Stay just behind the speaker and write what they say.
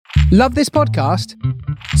Love this podcast?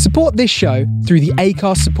 Support this show through the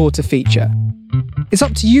Acast supporter feature. It's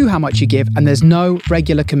up to you how much you give, and there's no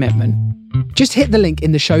regular commitment. Just hit the link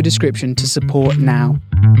in the show description to support now.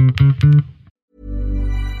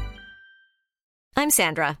 I'm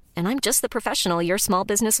Sandra, and I'm just the professional your small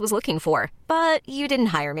business was looking for. But you didn't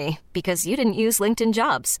hire me because you didn't use LinkedIn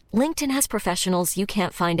Jobs. LinkedIn has professionals you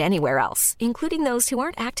can't find anywhere else, including those who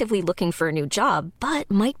aren't actively looking for a new job, but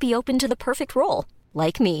might be open to the perfect role,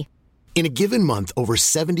 like me. In a given month, over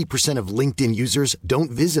 70% of LinkedIn users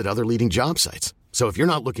don't visit other leading job sites. So if you're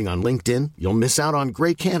not looking on LinkedIn, you'll miss out on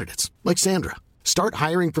great candidates like Sandra. Start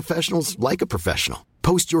hiring professionals like a professional.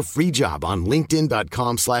 Post your free job on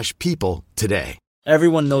linkedin.com/people today.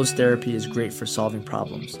 Everyone knows therapy is great for solving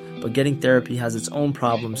problems, but getting therapy has its own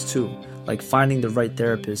problems too, like finding the right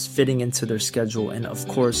therapist, fitting into their schedule, and of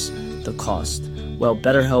course, the cost. Well,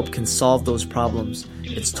 BetterHelp can solve those problems.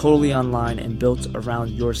 It's totally online and built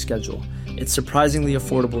around your schedule. It's surprisingly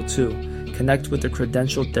affordable too. Connect with a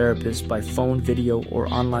credentialed therapist by phone, video, or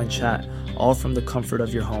online chat, all from the comfort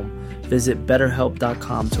of your home. Visit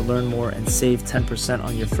BetterHelp.com to learn more and save 10%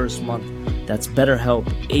 on your first month. That's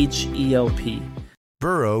BetterHelp, H-E-L-P.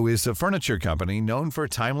 Burrow is a furniture company known for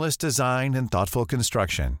timeless design and thoughtful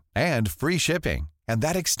construction, and free shipping, and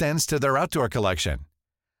that extends to their outdoor collection.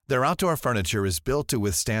 Their outdoor furniture is built to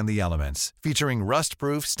withstand the elements, featuring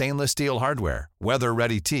rust-proof stainless steel hardware,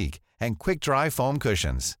 weather-ready teak, and quick-dry foam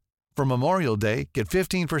cushions. For Memorial Day, get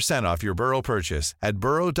 15% off your Burrow purchase at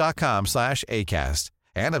burrow.com/ACAST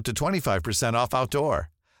and up to 25% off outdoor.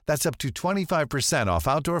 That's up to 25% off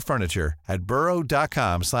outdoor furniture at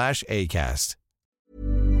burrow.com/ACAST.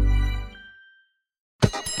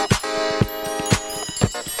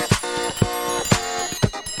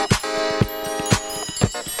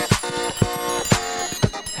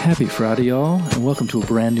 Happy Friday, y'all, and welcome to a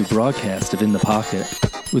brand new broadcast of In the Pocket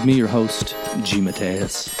with me, your host, G.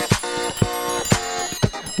 Mateus.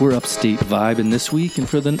 We're upstate vibing this week and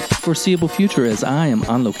for the foreseeable future, as I am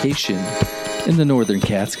on location in the northern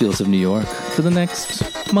Catskills of New York for the next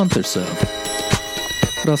month or so.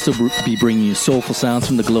 But I'll still be bringing you soulful sounds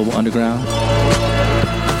from the global underground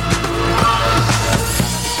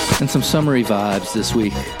and some summery vibes this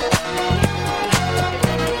week.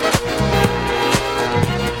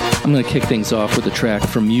 I'm going to kick things off with a track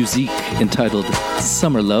from Musique entitled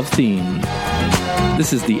Summer Love Theme.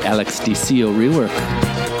 This is the Alex DiCio rework.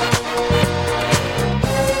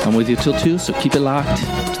 I'm with you till 2, so keep it locked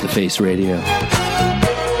to the Face Radio.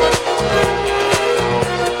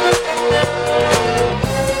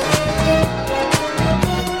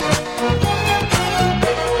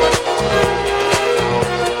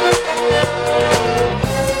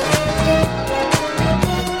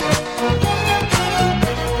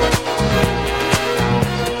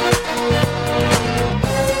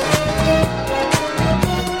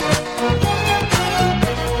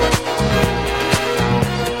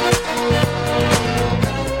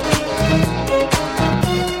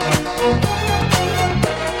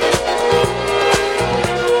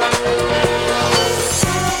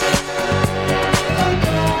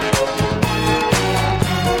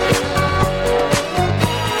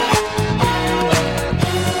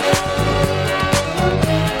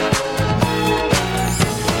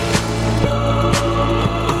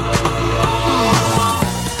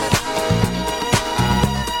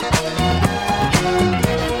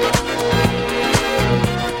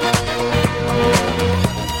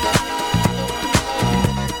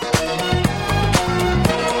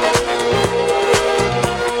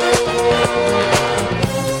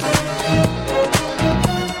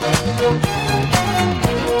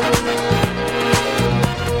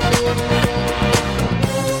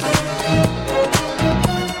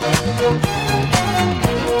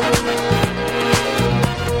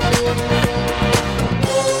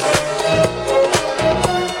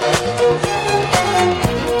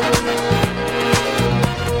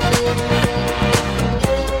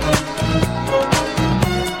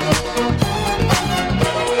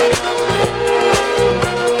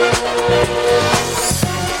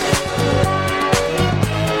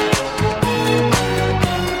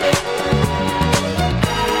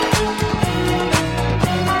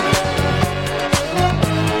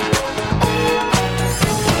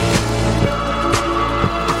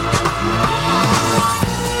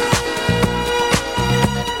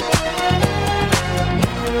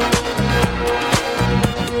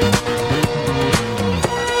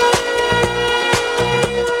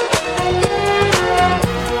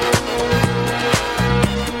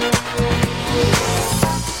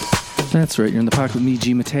 That's right, you're in the pocket with me,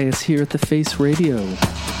 G. Mateus, here at the Face Radio. I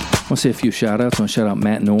want to say a few shout-outs. I want to shout out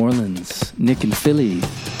Matt in New Orleans, Nick in Philly,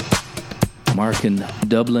 Mark in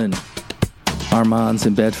Dublin, Armand's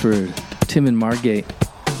in Bedford, Tim in Margate,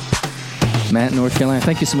 Matt in North Carolina.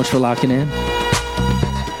 Thank you so much for locking in.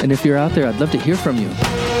 And if you're out there, I'd love to hear from you.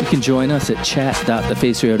 You can join us at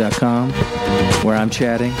chat.thefaceradio.com, where I'm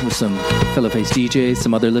chatting with some fellow Face DJs,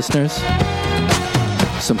 some other listeners,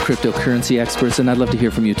 some cryptocurrency experts, and I'd love to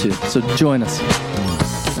hear from you too. So join us.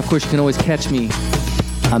 Of course, you can always catch me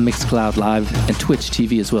on Mixcloud Live and Twitch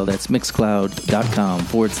TV as well. That's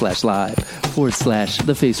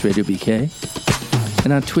mixcloud.com/live/TheFaceRadioBK.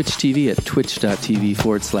 And on Twitch TV at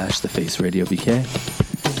twitch.tv/TheFaceRadioBK.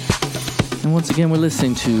 And once again, we're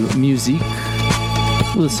listening to Musique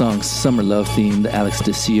with the song Summer Love Theme, the Alex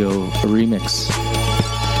Decio remix.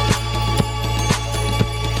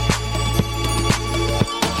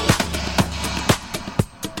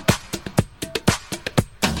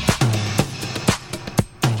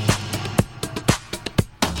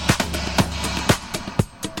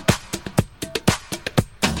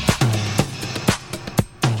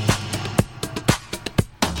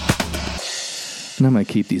 And I might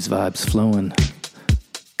keep these vibes flowing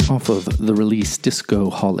off of the release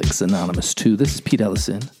Discoholics Anonymous 2. This is Pete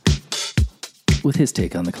Ellison with his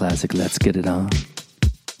take on the classic Let's Get It On.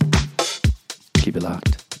 Keep it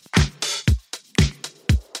locked.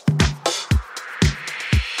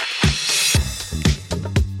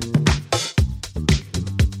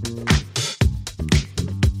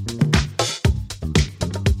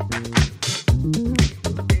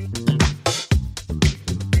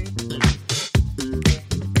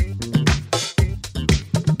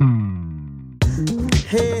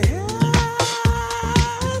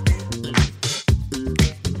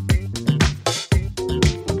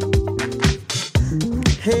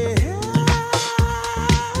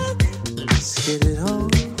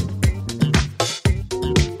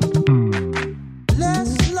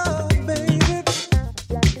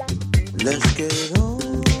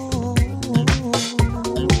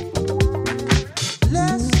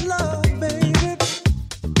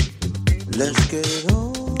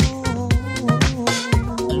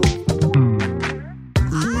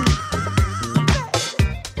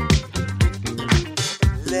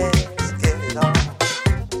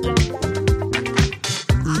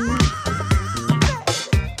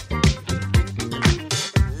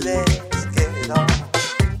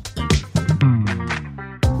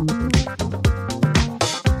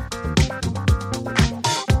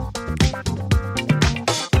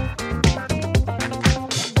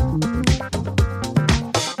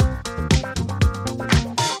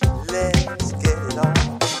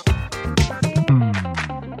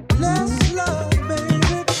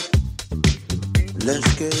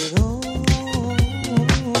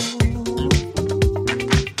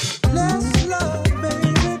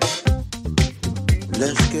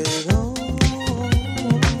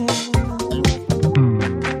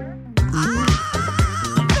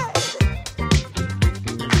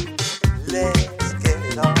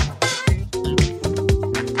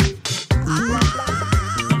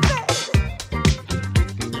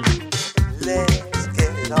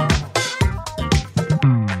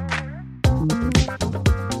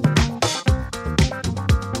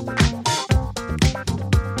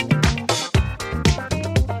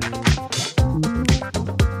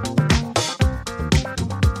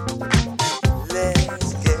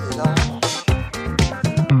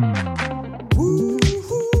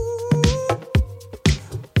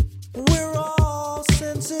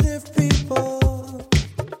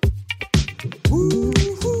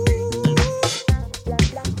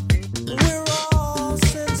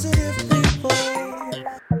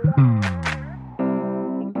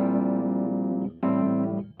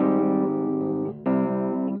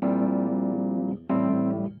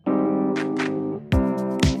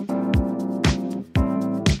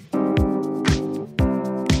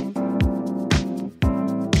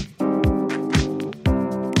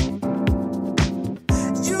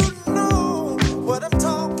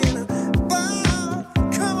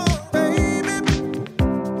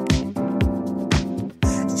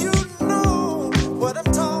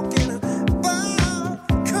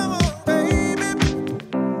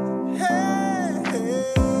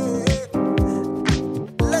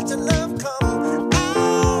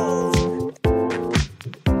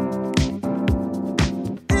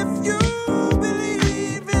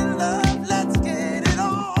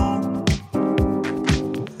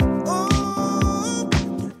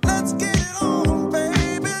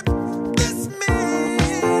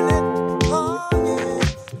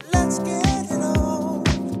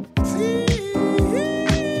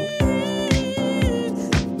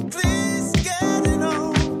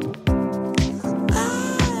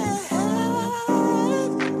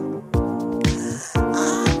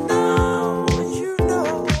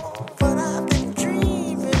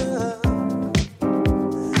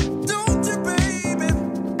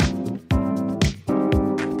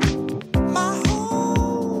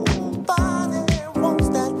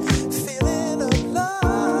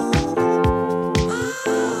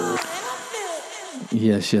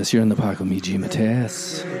 Yes, you're in the pocket with me, G.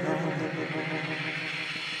 Mateus.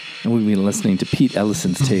 And we've been listening to Pete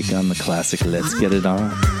Ellison's take on the classic Let's Get It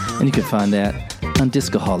On. And you can find that on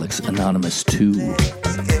Discoholics Anonymous 2. I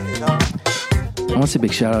want to say a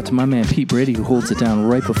big shout out to my man Pete Brady, who holds it down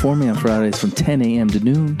right before me on Fridays from 10 a.m. to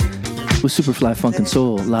noon with Superfly Funk and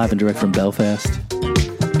Soul, live and direct from Belfast.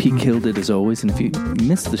 Pete killed it as always, and if you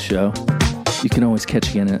missed the show, you can always catch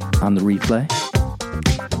again on the replay.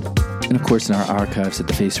 And of course in our archives at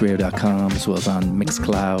thefaceradio.com, as well as on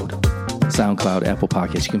Mixcloud, SoundCloud, Apple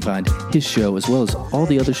Podcasts. You can find his show as well as all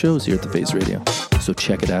the other shows here at The Face Radio. So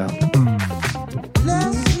check it out.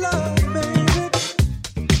 Let's love, baby.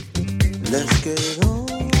 Let's get it on.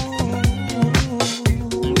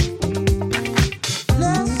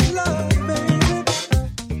 Let's love, baby.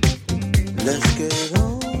 Let's get it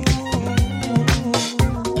on.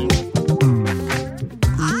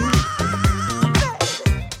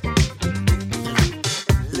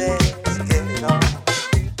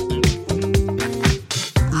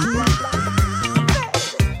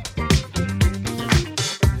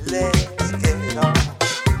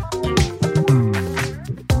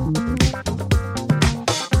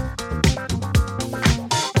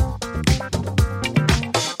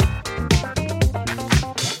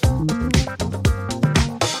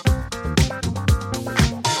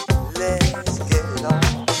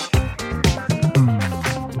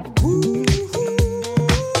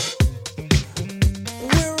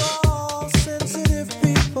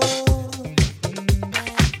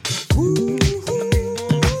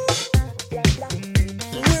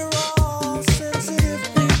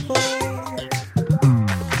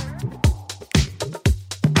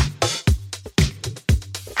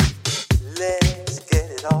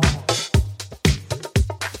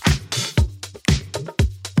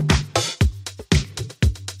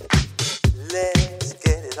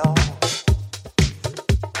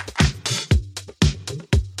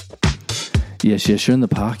 Yes, you're in the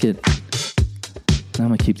pocket. I'm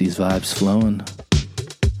going to keep these vibes flowing.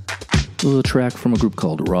 A little track from a group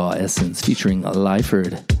called Raw Essence featuring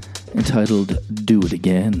Lyford entitled Do It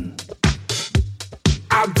Again.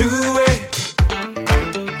 I'll do it.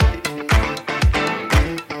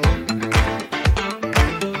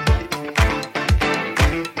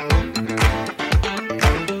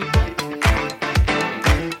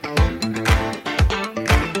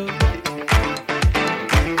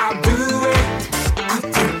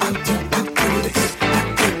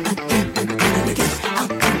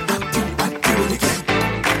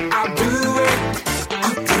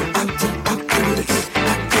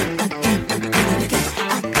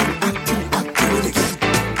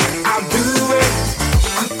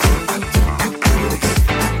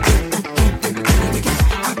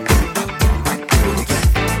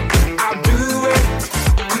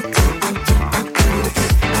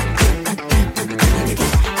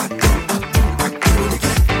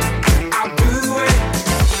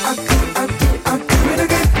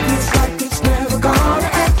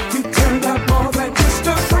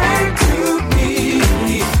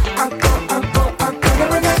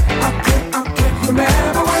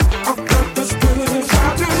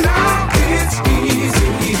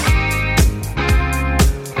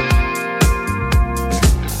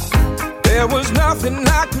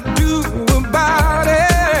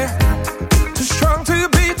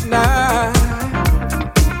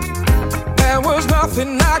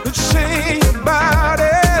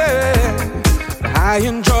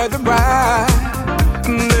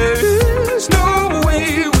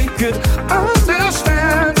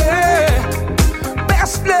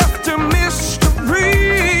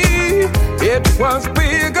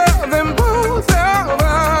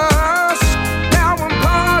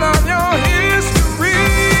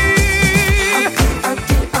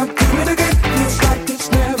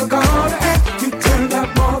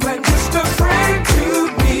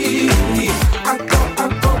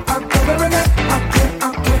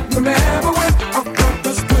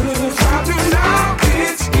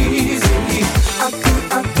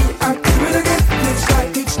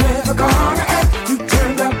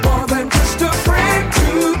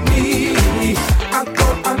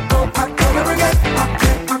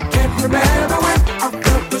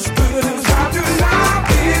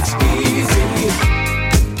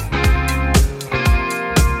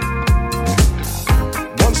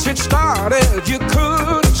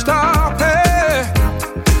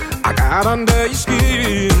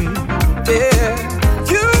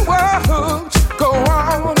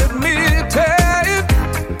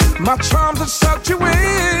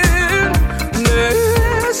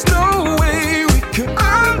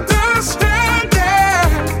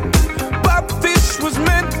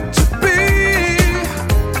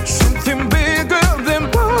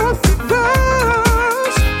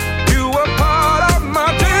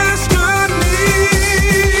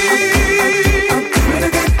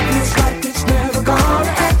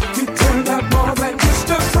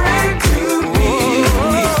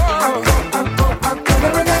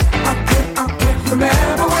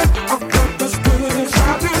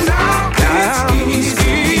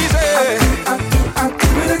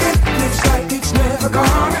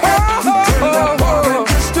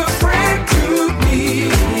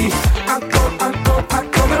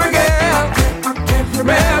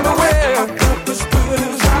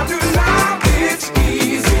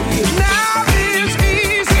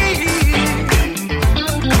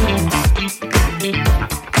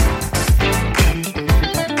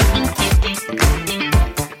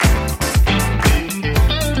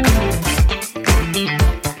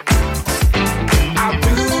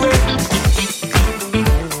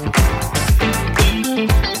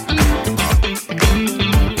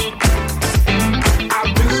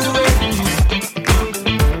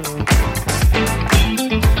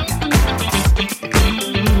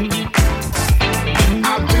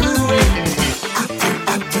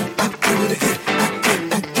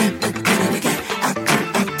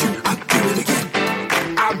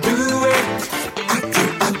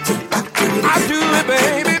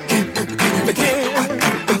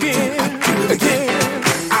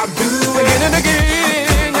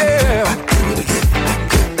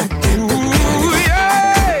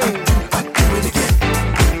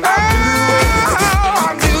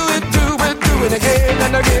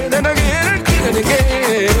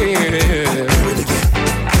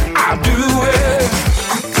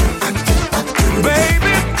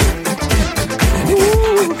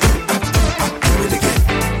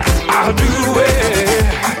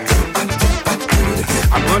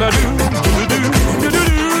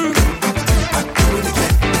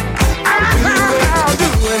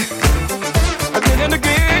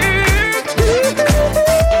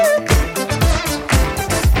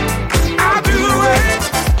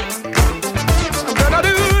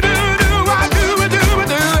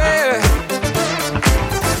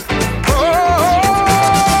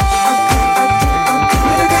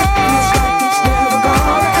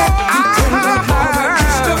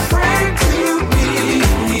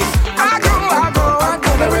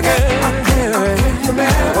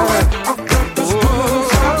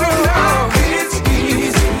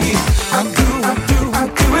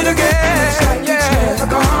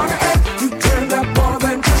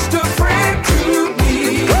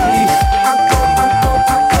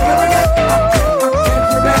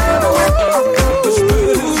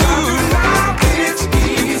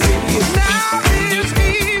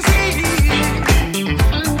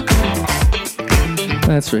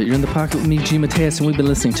 That's right, you're in the pocket with me, G. Mateus, and we've been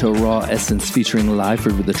listening to Raw Essence featuring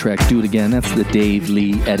Lyford with the track Do It Again. That's the Dave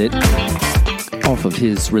Lee edit off of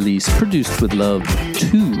his release, Produced with Love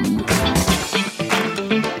 2.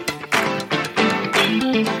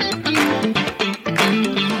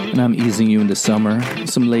 And I'm easing you into summer,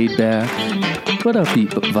 some laid back, but upbeat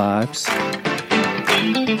vibes.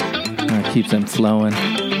 And I keep them flowing.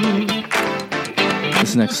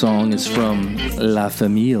 This next song is from La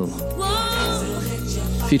Famille,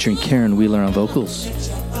 featuring Karen Wheeler on vocals.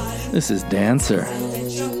 This is Dancer.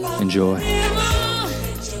 Enjoy.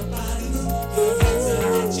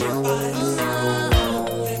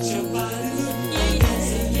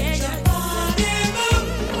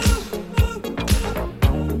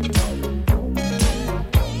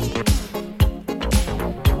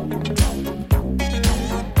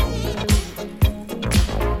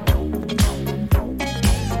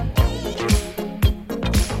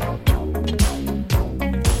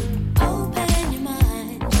 Open your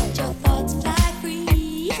mind, let your thoughts fly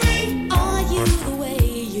free.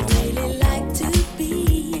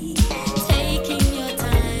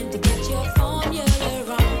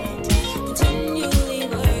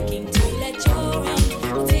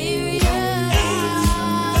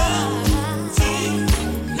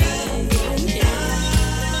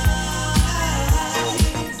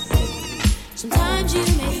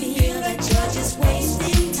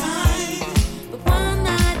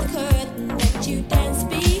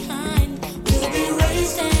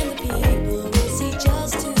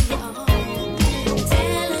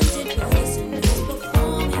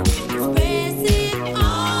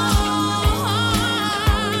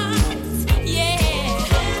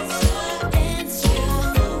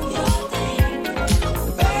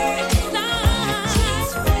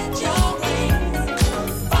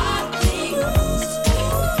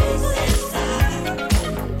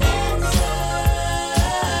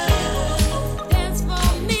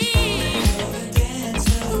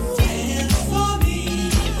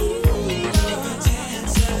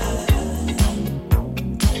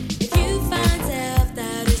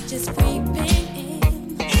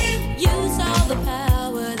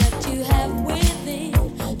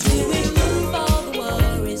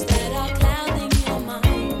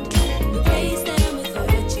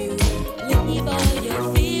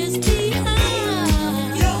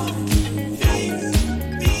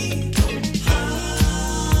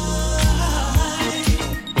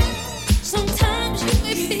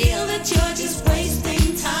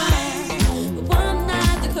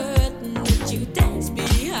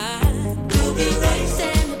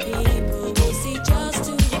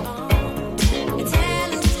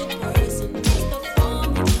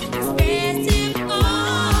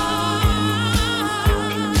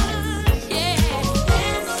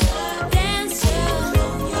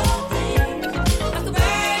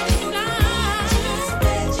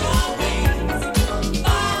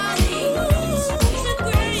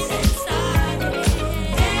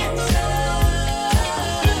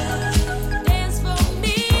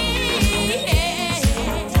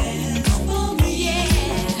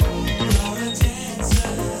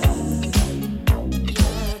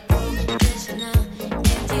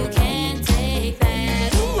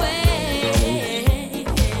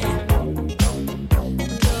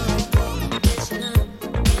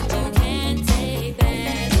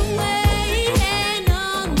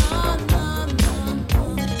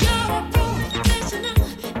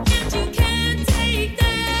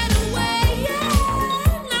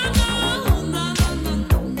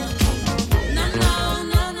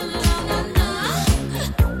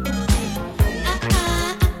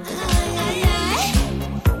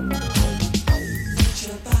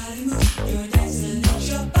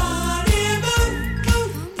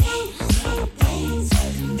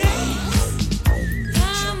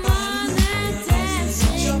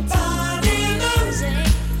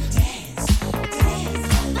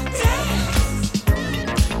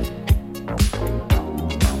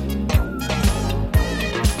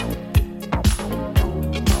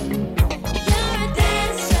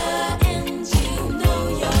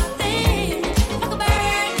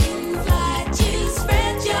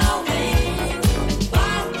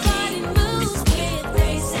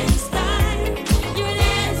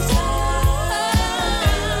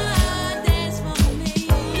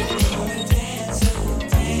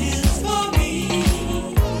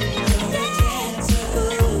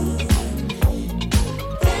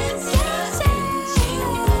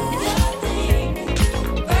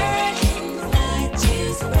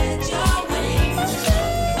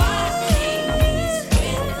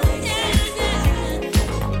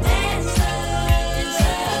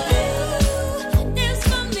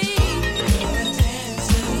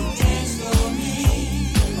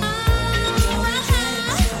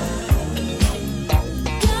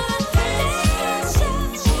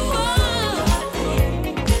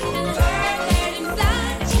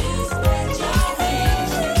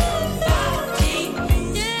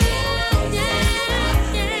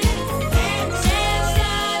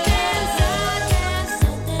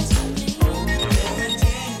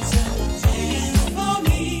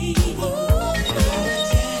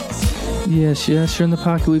 Yes, you're in the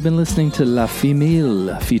pocket. We've been listening to La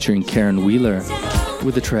Femelle featuring Karen Wheeler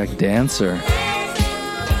with the track Dancer.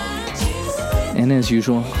 And as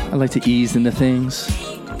usual, I like to ease into things.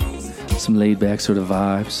 Some laid-back sort of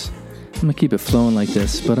vibes. I'm going to keep it flowing like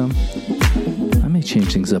this, but I may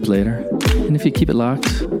change things up later. And if you keep it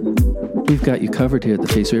locked, we've got you covered here at the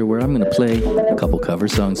Face Radio, where I'm going to play a couple cover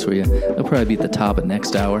songs for you. They'll probably be at the top of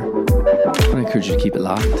next hour. But I encourage you to keep it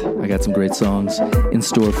locked. I got some great songs in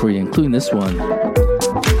store for you, including this one,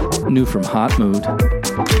 new from Hot Mood.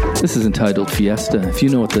 This is entitled Fiesta. If you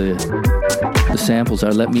know what the samples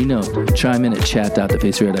are, let me know. Chime in at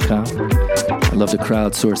chat.thefaceradio.com. I love to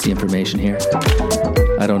crowdsource the information here.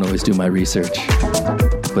 I don't always do my research,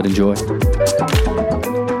 but enjoy.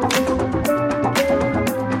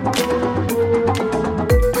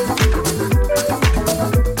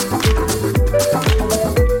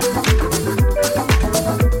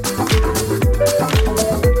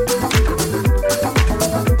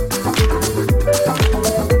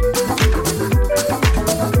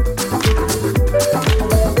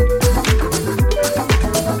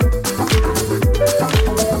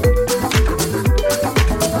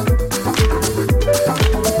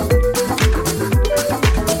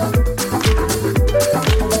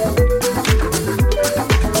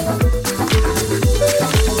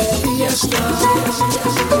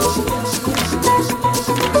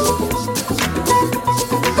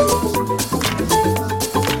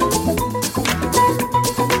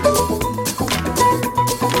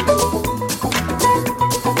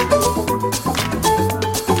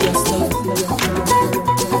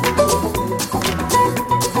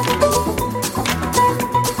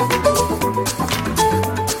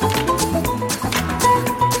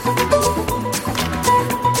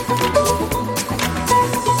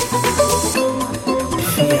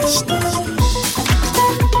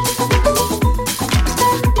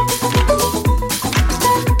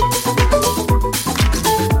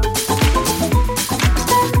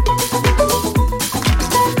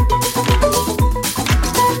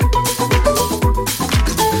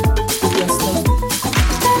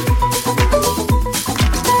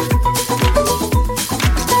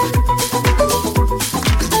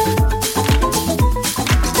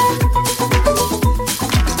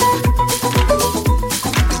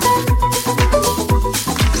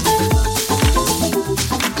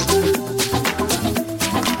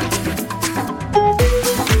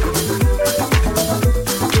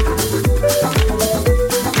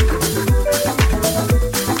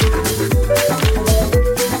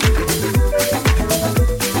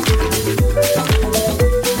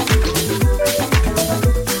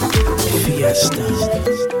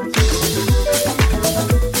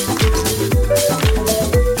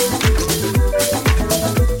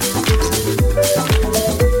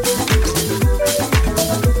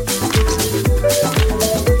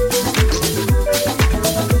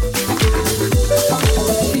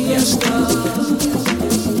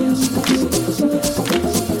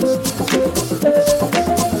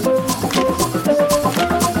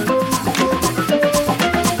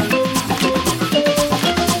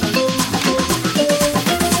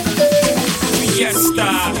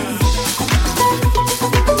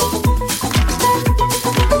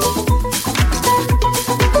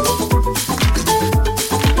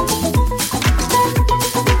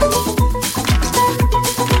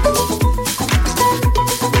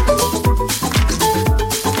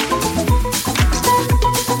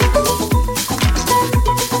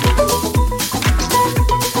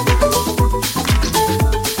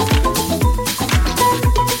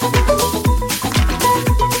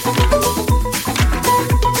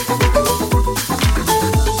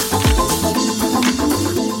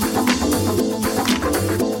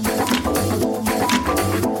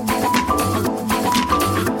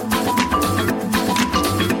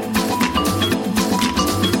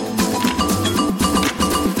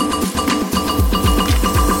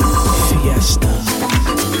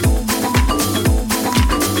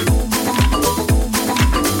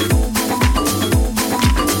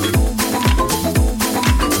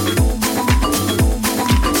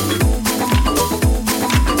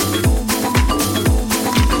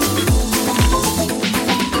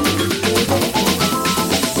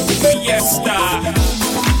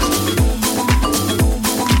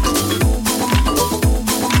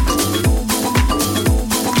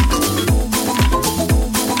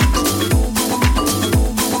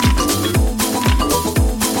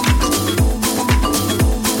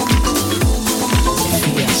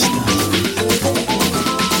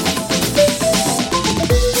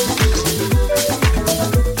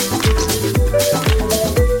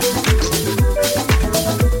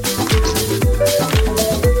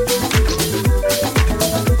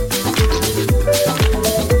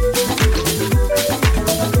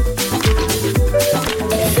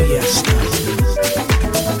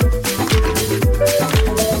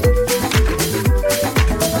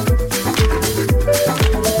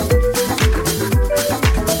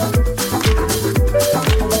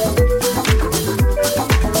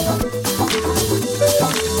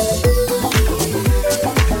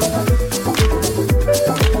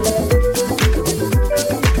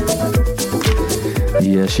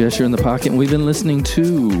 Yes, you're in the pocket, and we've been listening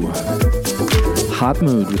to Hot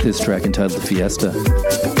Mood with his track entitled Fiesta.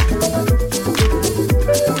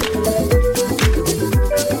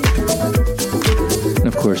 And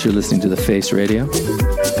of course, you're listening to The Face Radio.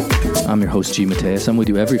 I'm your host, G. Mateus. I'm with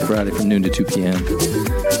you every Friday from noon to 2 p.m.,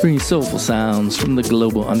 bringing soulful sounds from the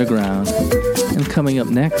global underground. And coming up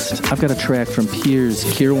next, I've got a track from Piers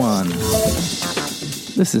Kirwan.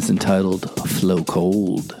 This is entitled Flow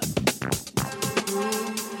Cold.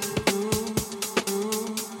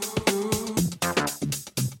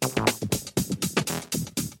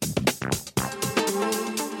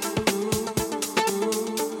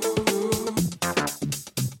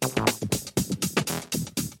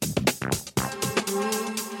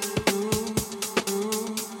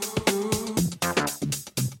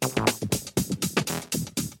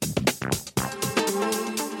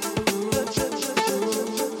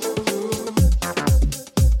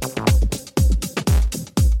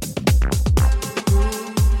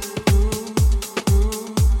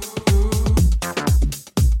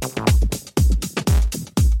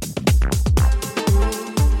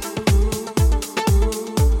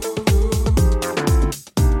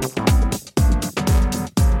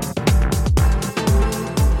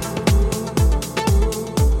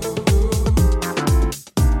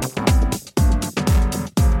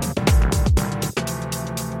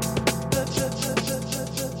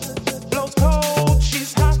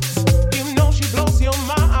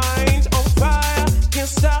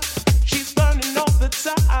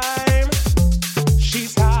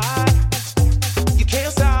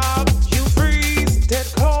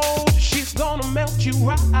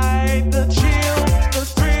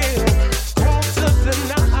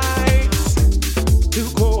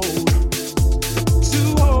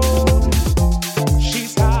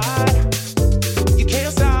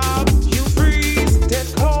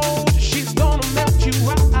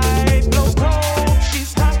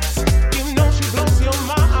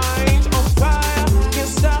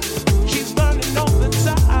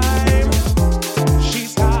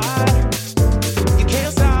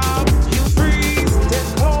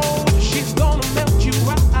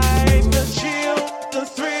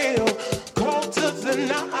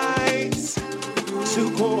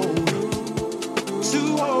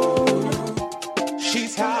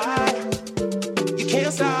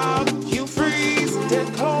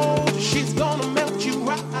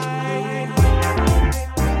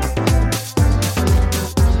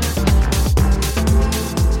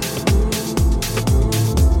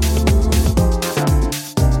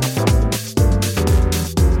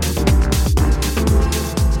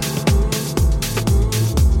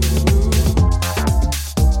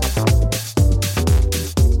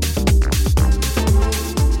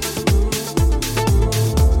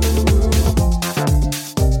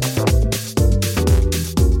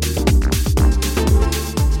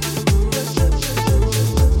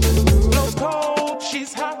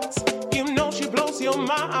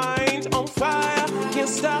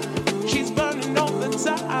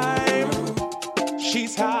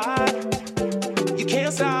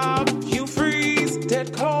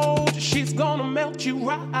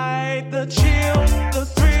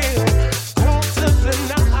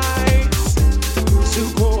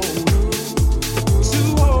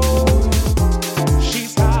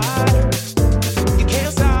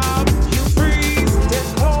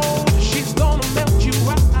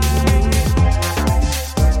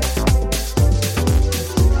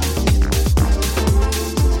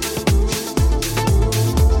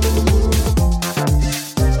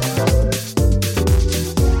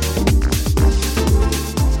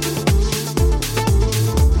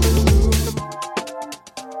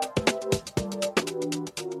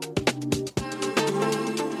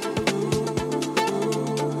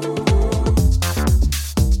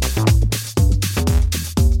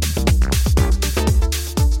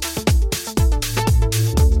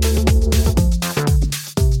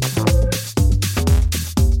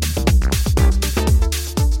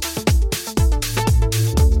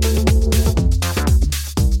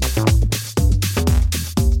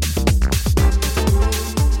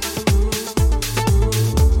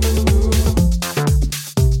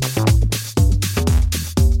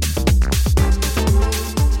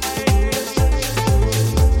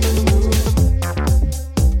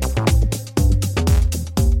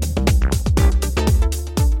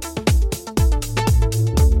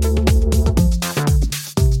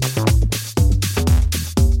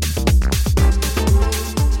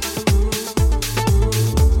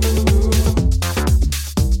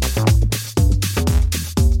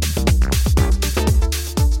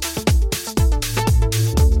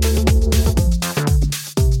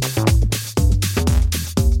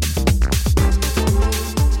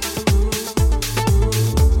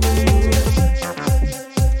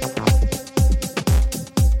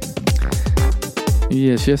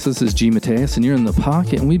 Yes, this is G. Mateus, and you're in the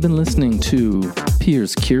pocket, and we've been listening to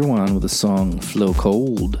Piers Kirwan with the song Flow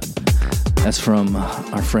Cold. That's from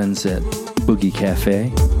our friends at Boogie Cafe,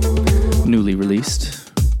 newly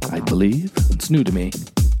released, I believe. It's new to me.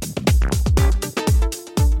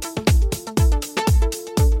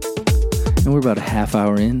 And we're about a half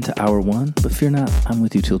hour into hour one, but fear not, I'm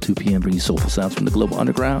with you till 2 p.m., bringing you soulful sounds from the global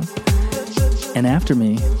underground. And after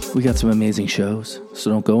me, we got some amazing shows,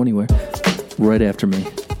 so don't go anywhere. Right after me,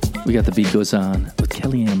 we got The Beat Goes On with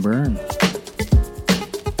Kellyanne Byrne.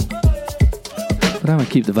 But I'm going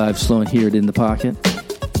to keep the vibe flowing here in the pocket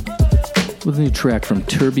with a new track from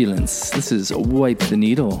Turbulence. This is Wipe the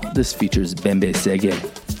Needle. This features Bembe Sege.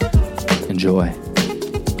 Enjoy.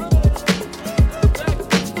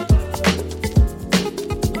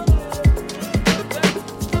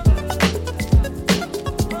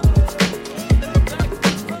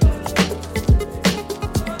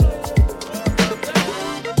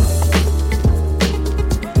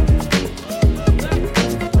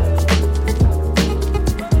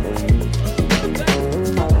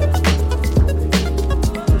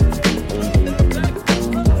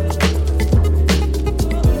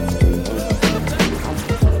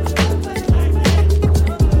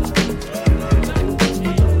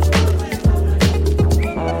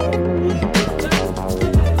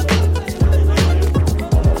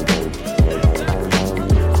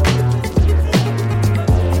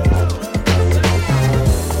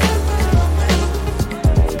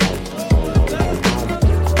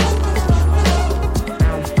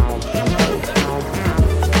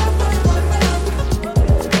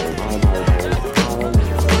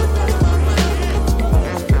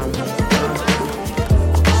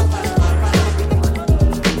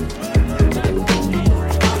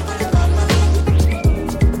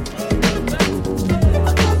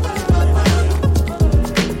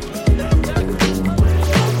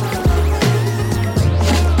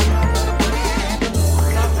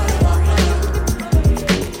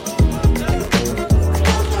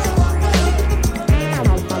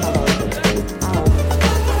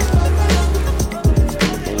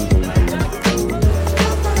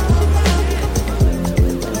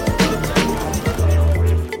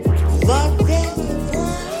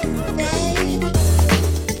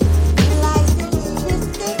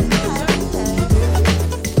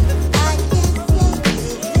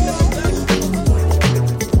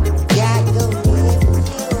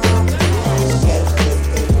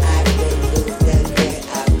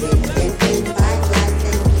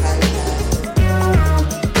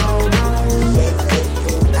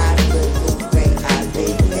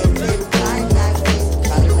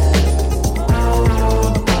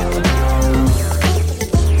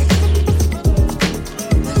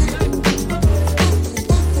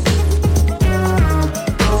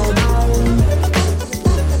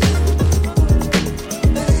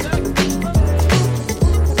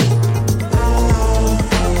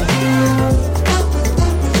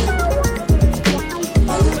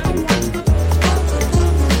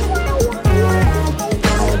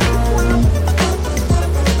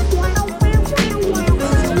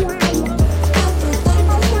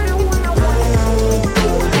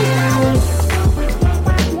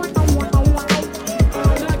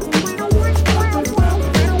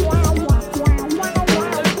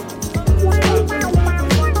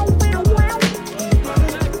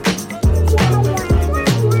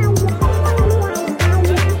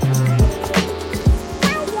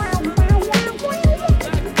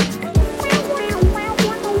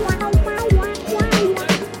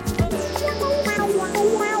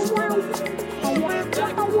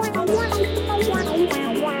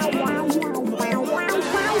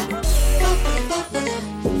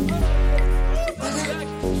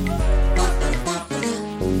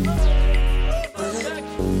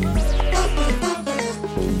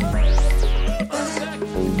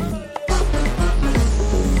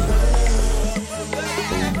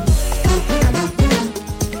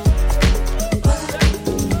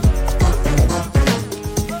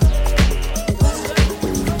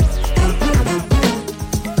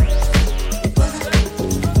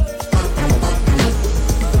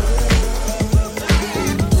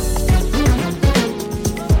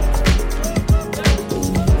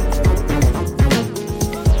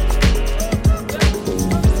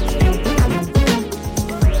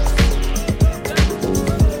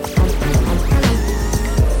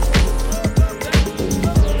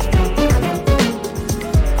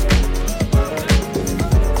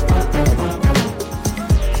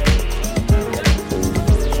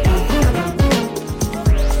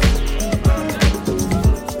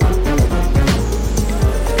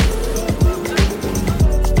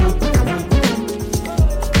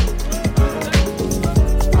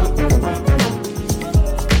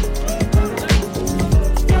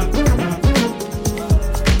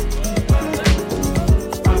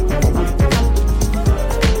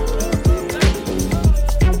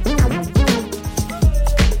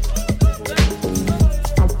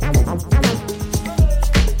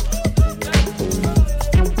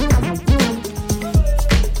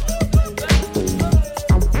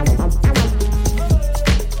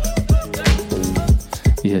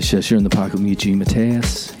 Cheshire in the Pocket with me, G.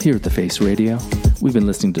 Mateus, here at The Face Radio. We've been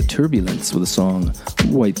listening to Turbulence with the song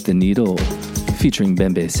Wipe the Needle, featuring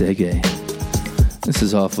Bembe Sege. This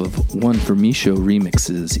is off of One For Me Show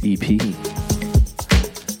Remixes EP.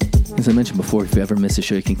 As I mentioned before, if you ever miss a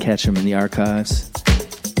show, you can catch them in the archives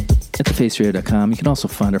at thefaceradio.com. You can also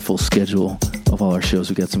find our full schedule of all our shows.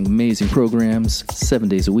 We've got some amazing programs, 7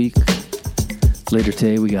 days a week. Later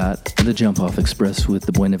today, we got the Jump Off Express with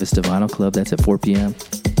the Buena Vista Vinyl Club. That's at 4 p.m.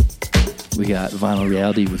 We got Vinyl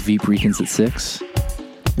Reality with Veep Recons at 6.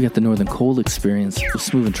 We got the Northern Cold Experience with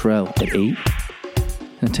Smooth and Trell at 8.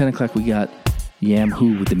 And at 10 o'clock, we got Yam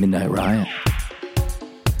Who with the Midnight Riot.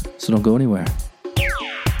 So don't go anywhere.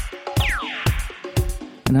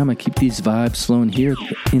 And I'm going to keep these vibes flowing here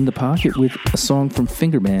in the pocket with a song from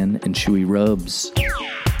Fingerman and Chewy Rubs.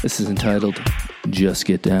 This is entitled Just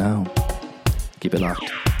Get Down. Keep it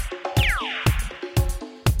locked.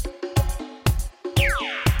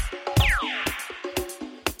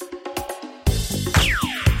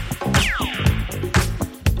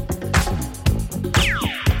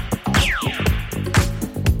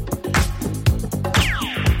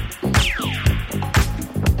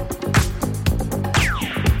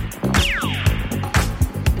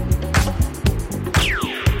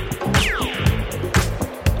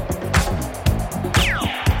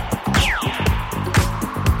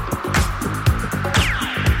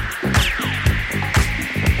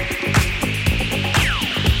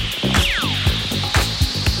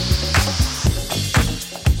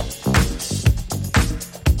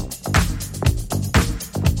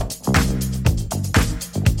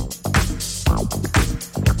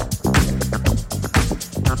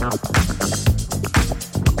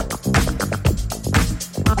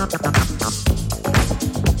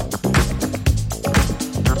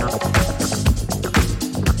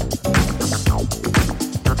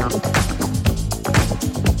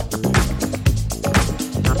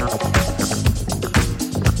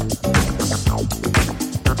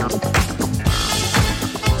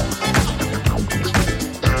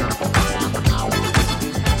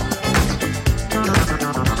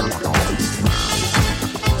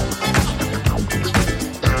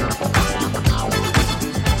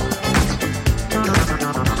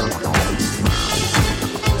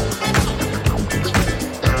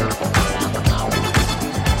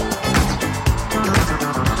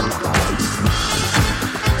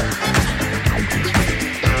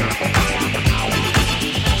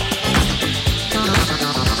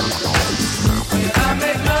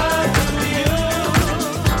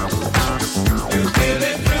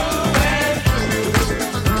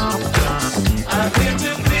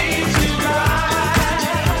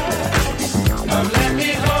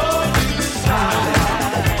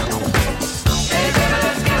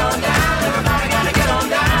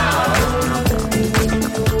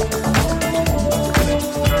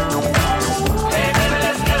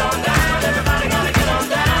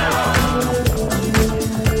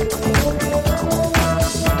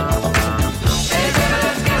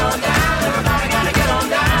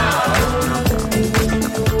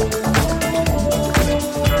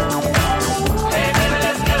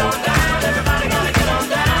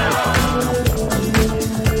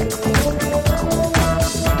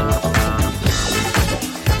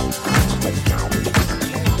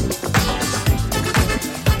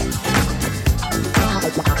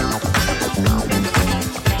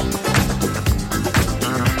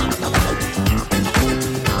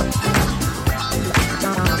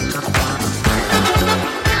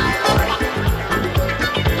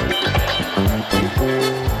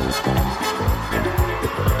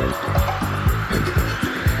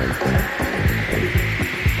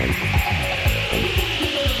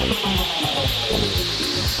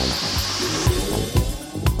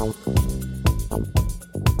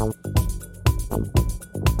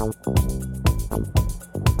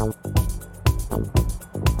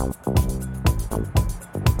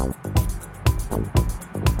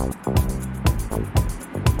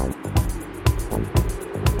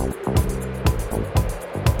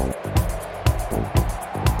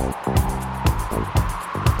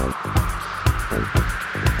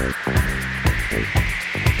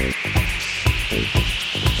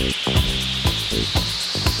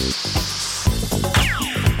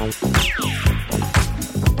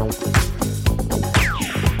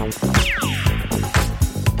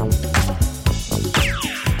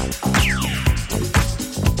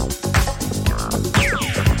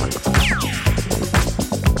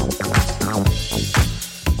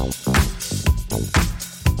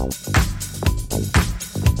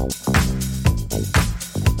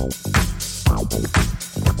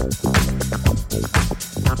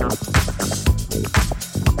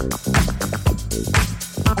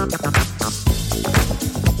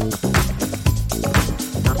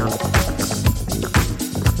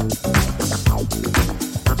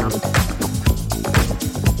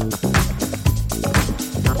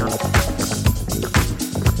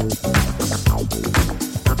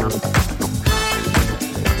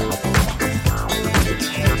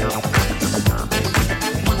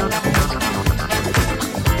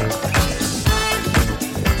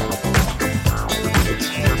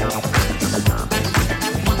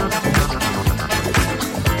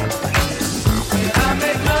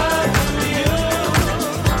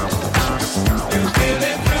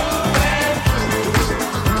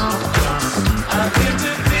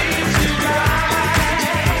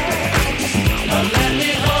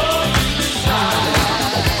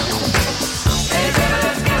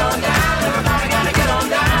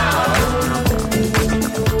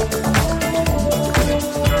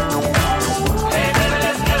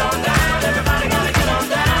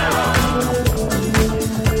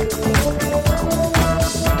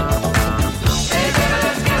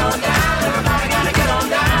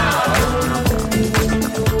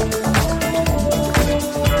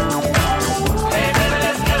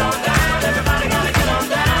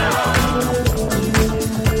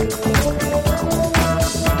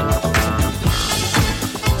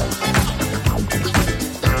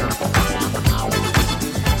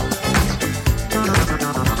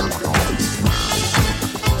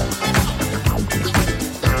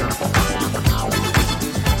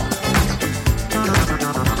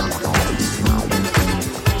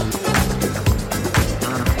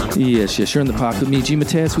 Yes, you're in the pocket with me, G.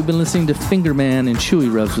 Mateus. We've been listening to Fingerman and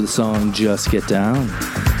Chewy Rubs with the song Just Get Down.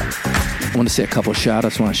 I want to say a couple of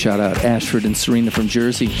shout-outs. I want to shout out Ashford and Serena from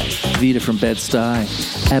Jersey, Vita from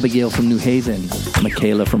Bed-Stuy, Abigail from New Haven,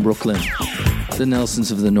 Michaela from Brooklyn, the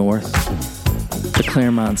Nelsons of the North, the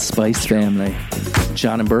Claremont Spice family,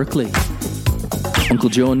 John in Berkeley, Uncle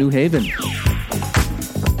Joe in New Haven,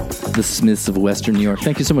 the Smiths of Western New York.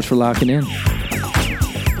 Thank you so much for locking in.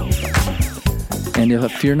 And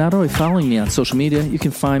if you're not already following me on social media, you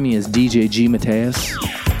can find me as DJ G Mateus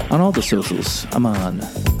on all the socials. I'm on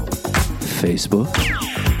Facebook.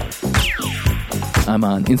 I'm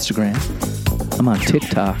on Instagram. I'm on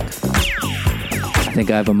TikTok. I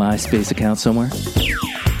think I have a MySpace account somewhere.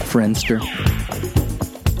 Friendster.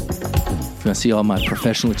 If you want to see all my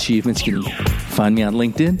professional achievements, you can find me on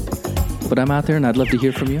LinkedIn. But I'm out there and I'd love to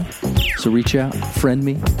hear from you. So reach out, friend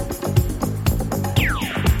me.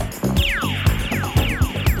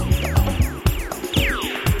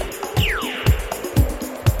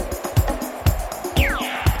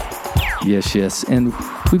 Yes. And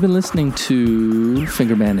we've been listening to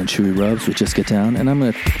Fingerman and Chewy Rubs with Just Get Down, and I'm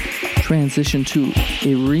going to transition to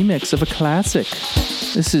a remix of a classic.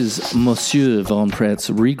 This is Monsieur Von Pratt's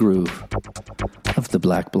Regroove of the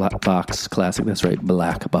Black Box classic. That's right,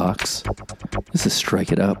 Black Box. This is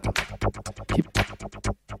Strike It Up.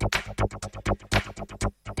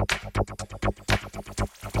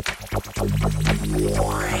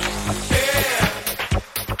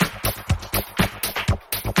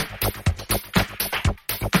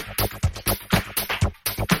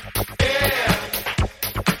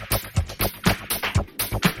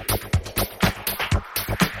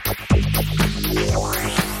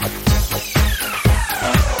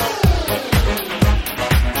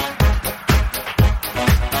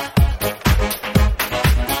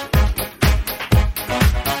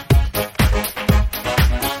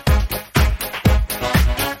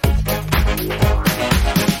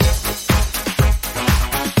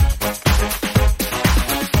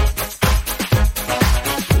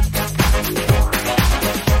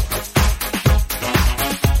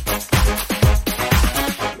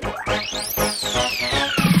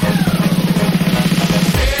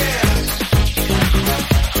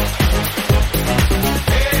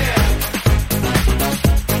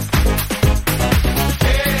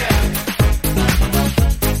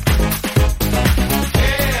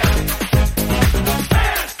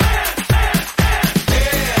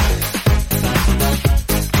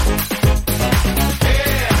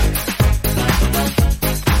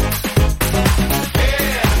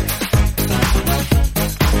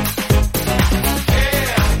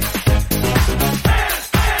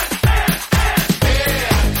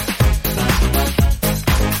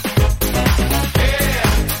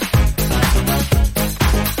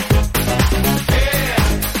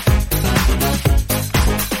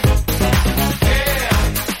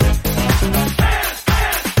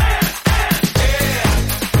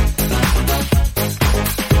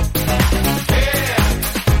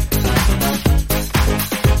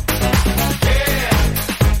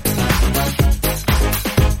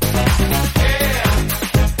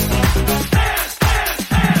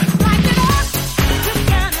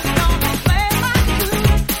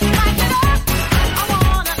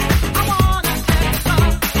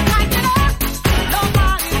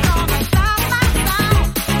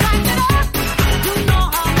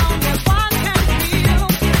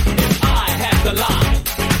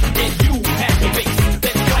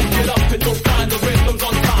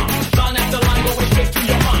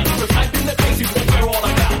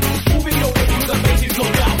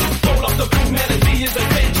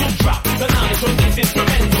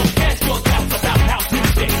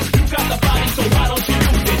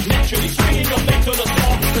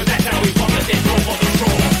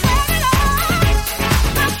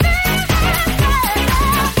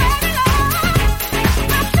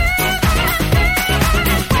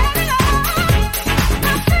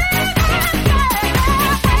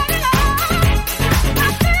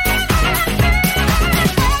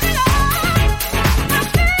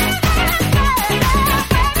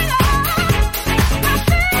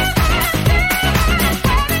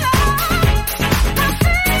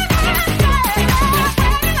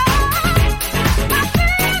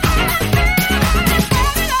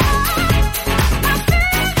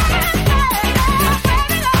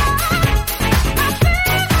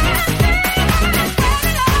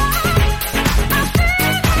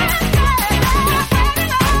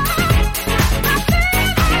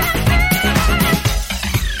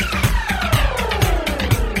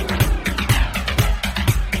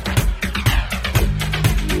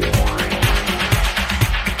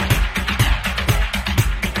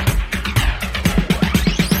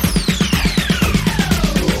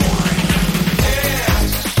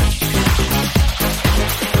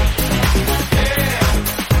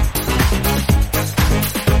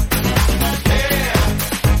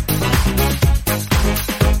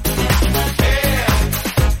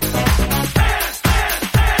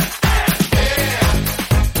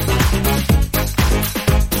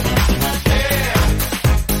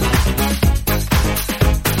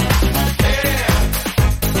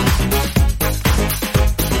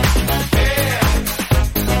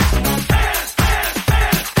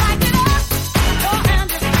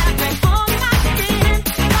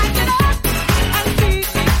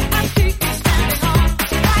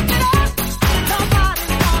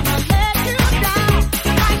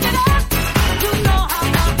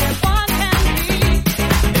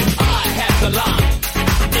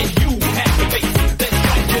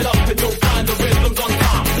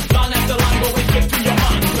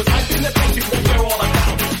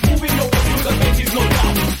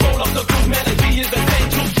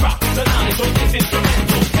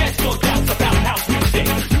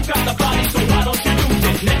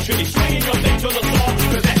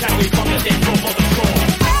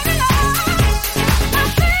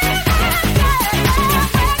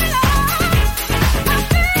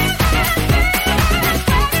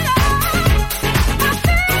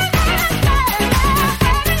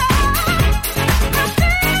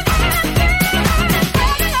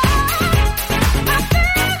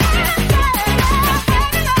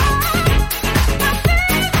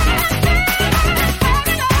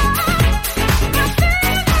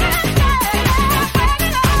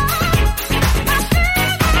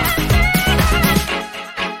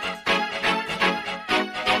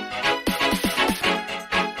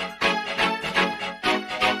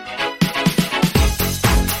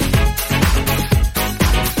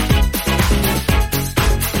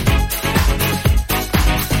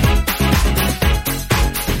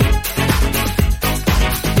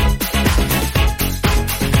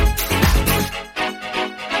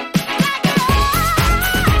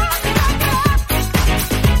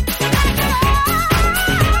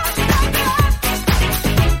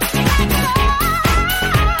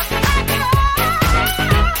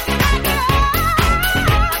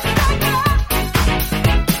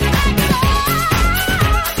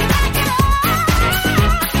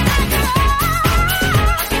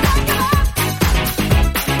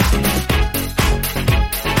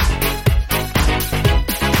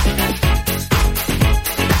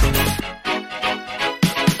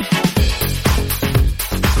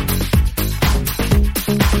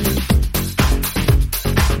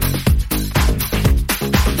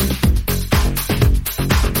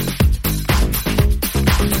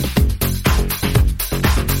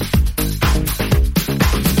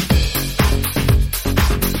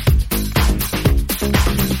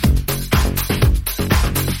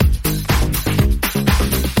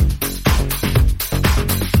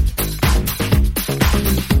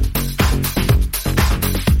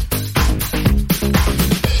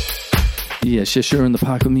 Yes, sure, in the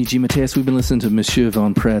pocket with me, G. Mateus. We've been listening to Monsieur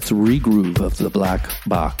Von Pratt's regroove of the Black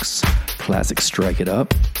Box classic Strike It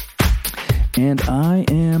Up. And I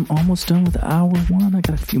am almost done with hour one. I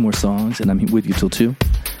got a few more songs, and I'm with you till 2.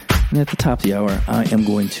 And at the top of the hour, I am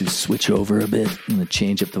going to switch over a bit. I'm going to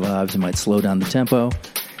change up the vibes. I might slow down the tempo.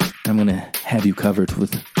 I'm going to have you covered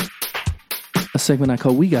with a segment I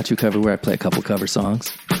call We Got You Covered, where I play a couple cover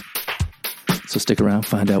songs. So stick around,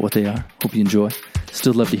 find out what they are. Hope you enjoy.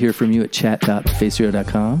 Still love to hear from you at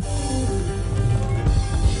chat.faceradio.com.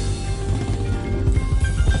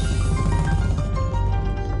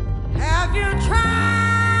 Have you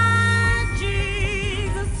tried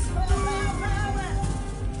Jesus?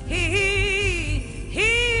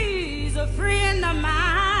 He's a friend of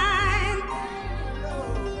mine.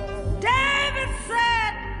 David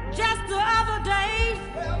said just the other day,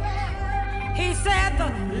 he said, the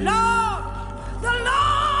Lord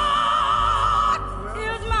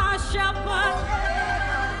is my shepherd,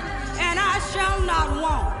 and I shall not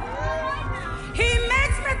want. He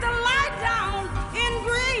makes me to lie down in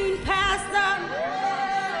green pasture,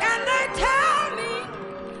 and they tell me,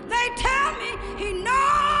 he nodded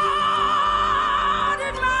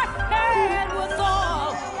my head with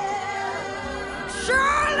oil.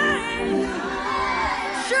 Surely,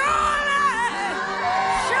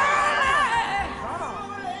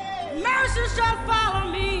 mercy shall follow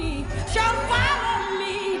me, shall follow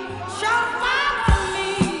me, shall follow me.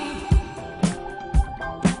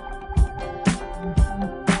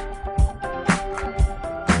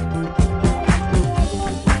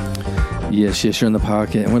 Yes, you're in the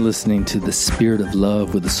pocket, and we're listening to The Spirit of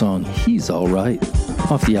Love with the song He's Alright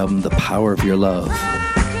off the album The Power of Your Love.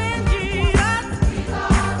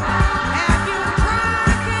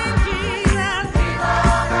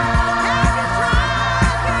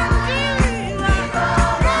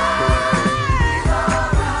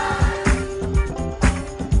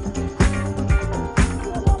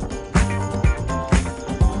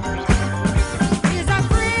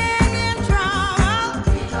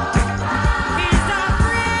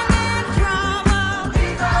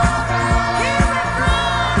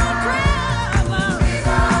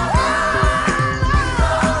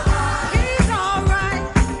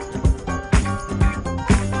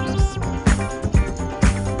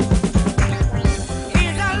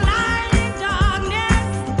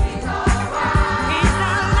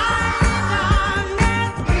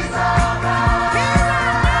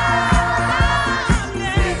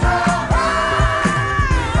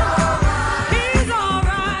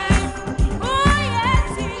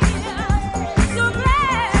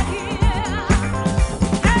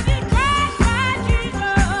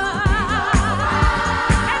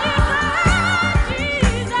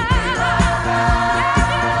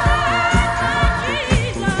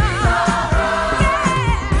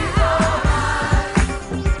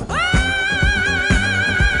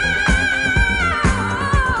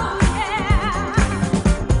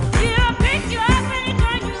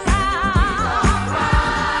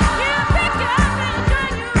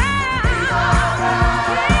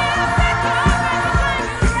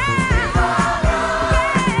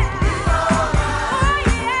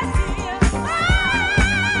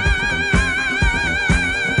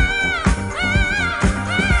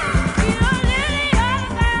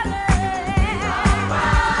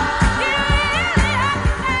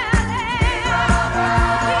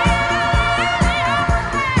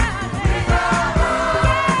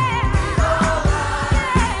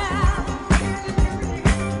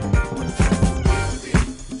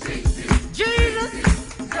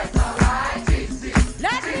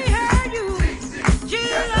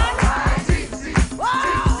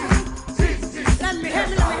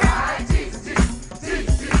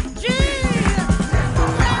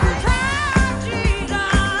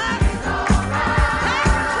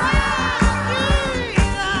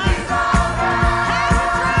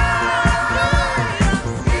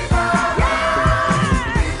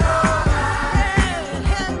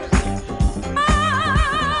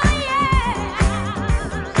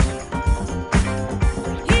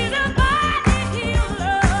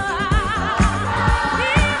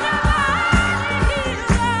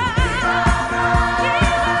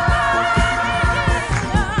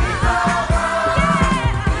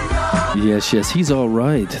 Yes, He's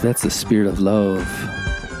Alright. That's The Spirit of Love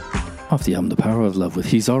off the album The Power of Love with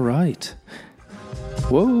He's Alright.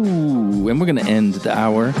 Whoa, and we're going to end the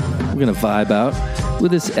hour. We're going to vibe out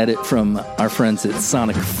with this edit from our friends at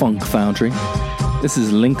Sonic Funk Foundry. This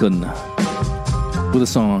is Lincoln with the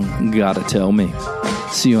song Gotta Tell Me.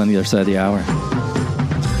 See you on the other side of the hour.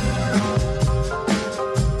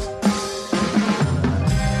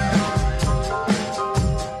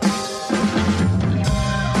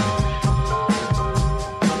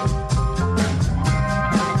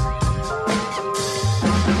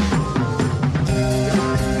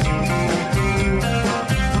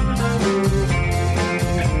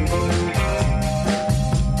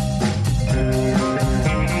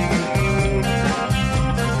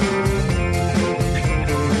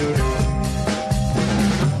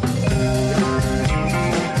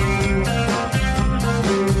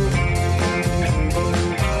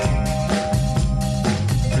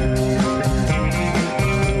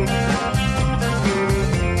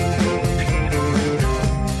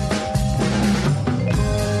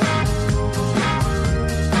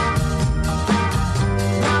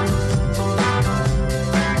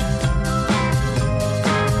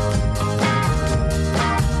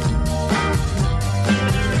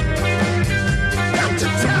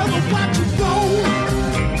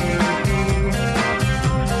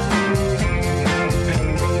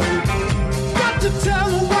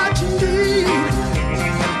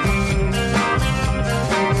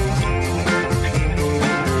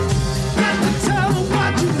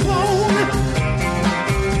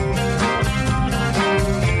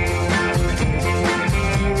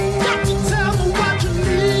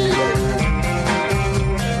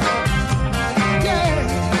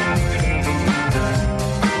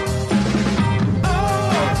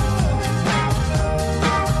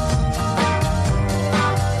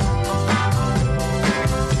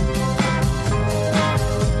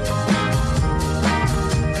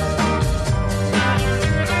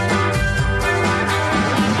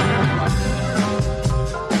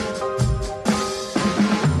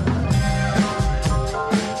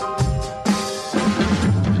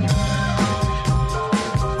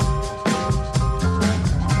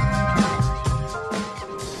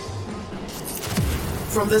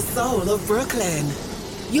 from the soul of Brooklyn.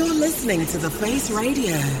 You're listening to The Face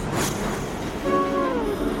Radio.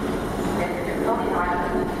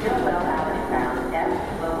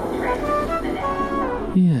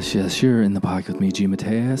 Yes, you're in the pocket with me, G.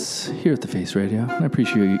 Mateus, here at The Face Radio. And I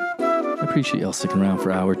appreciate y'all sticking around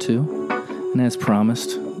for hour two. And as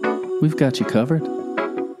promised, we've got you covered.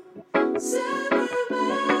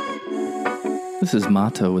 This is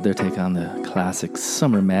Mateus with their take on the classic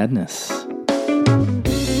Summer Madness.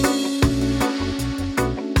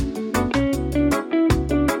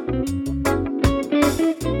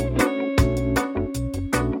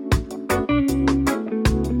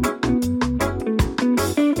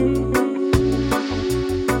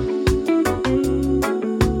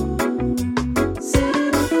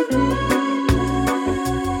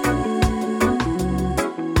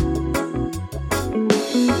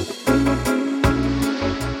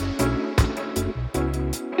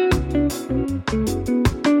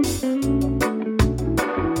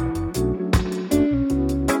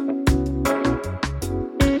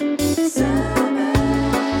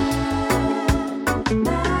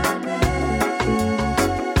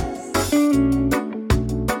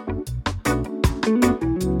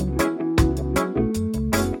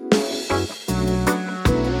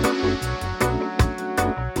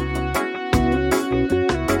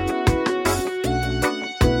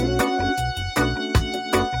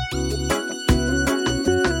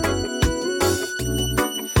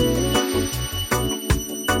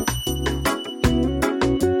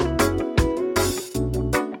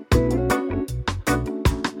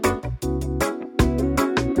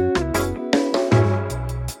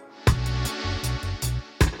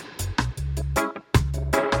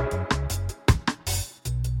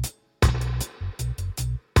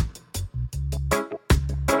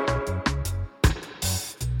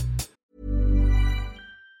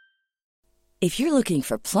 If you're looking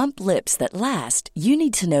for plump lips that last, you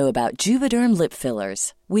need to know about Juvederm lip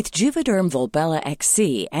fillers. With Juvederm Volbella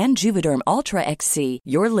XC and Juvederm Ultra XC,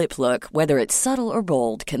 your lip look, whether it's subtle or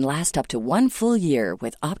bold, can last up to 1 full year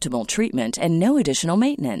with optimal treatment and no additional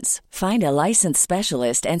maintenance. Find a licensed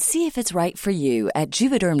specialist and see if it's right for you at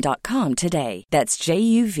Juvederm.com today. That's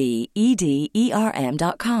JUVEDERM.com.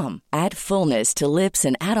 Add fullness to lips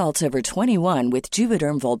in adults over 21 with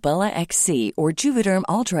Juvederm Volbella XC or Juvederm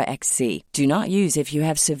Ultra XC. Do not use if you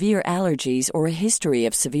have severe allergies or a history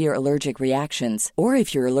of severe allergic reactions, or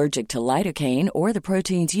if you're allergic to lidocaine or the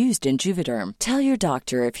proteins used in Juvederm. Tell your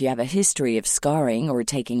doctor if you have a history of scarring or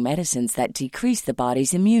taking medicines that decrease the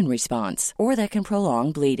body's immune response or that can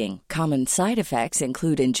prolong bleeding. Common side effects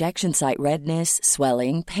include injection site redness,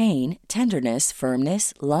 swelling, pain, tenderness,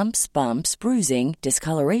 firmness, lumps, bumps, bruising,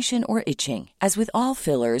 discoloration, or itching. As with all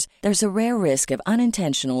fillers, there's a rare risk of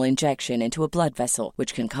unintentional injection into a blood vessel,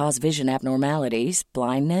 which can cause vision abnormalities,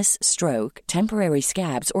 blindness, stroke, temporary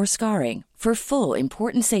scabs, or scarring. For full,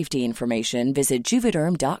 important safety information, visit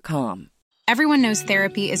Juvederm.com. Everyone knows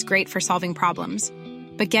therapy is great for solving problems,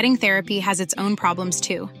 but getting therapy has its own problems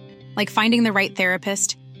too, like finding the right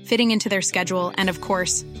therapist, fitting into their schedule, and of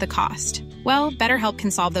course, the cost. Well, BetterHelp can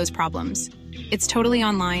solve those problems. It's totally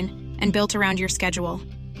online and built around your schedule.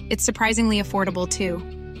 It's surprisingly affordable too.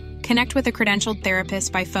 Connect with a credentialed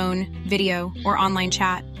therapist by phone, video, or online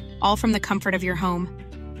chat, all from the comfort of your home.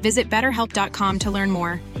 Visit BetterHelp.com to learn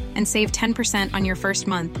more and save 10% on your first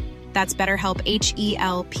month. That's BetterHelp,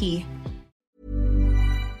 H-E-L-P.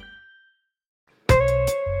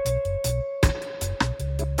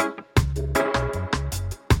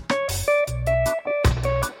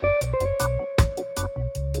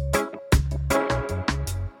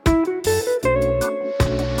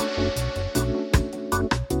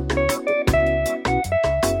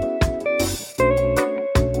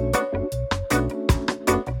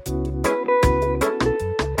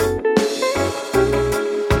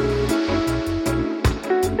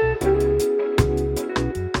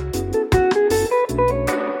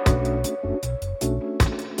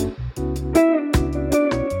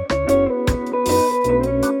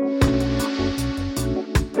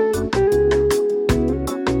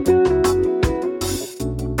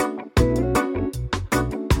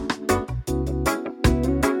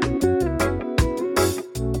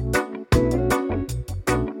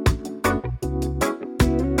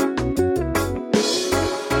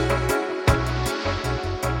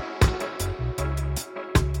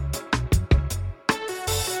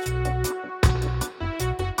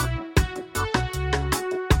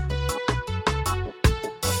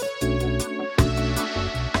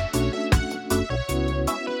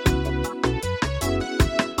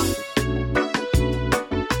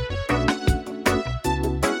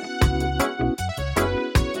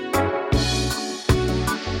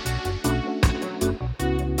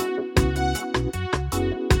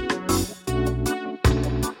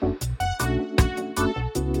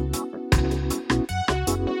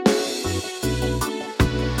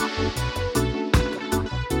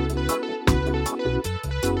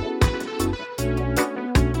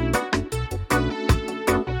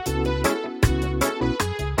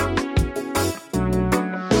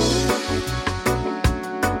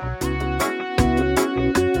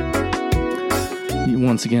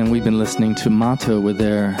 Once again, we've been listening to Mateus with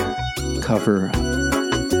their cover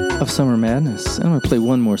of Summer Madness. I'm going to play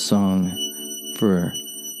one more song for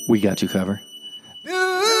We Got You Cover.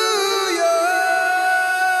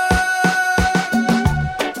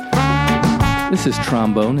 This is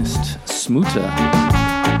trombonist Smuta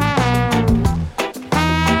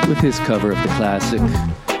with his cover of the classic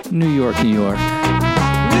New York, New York.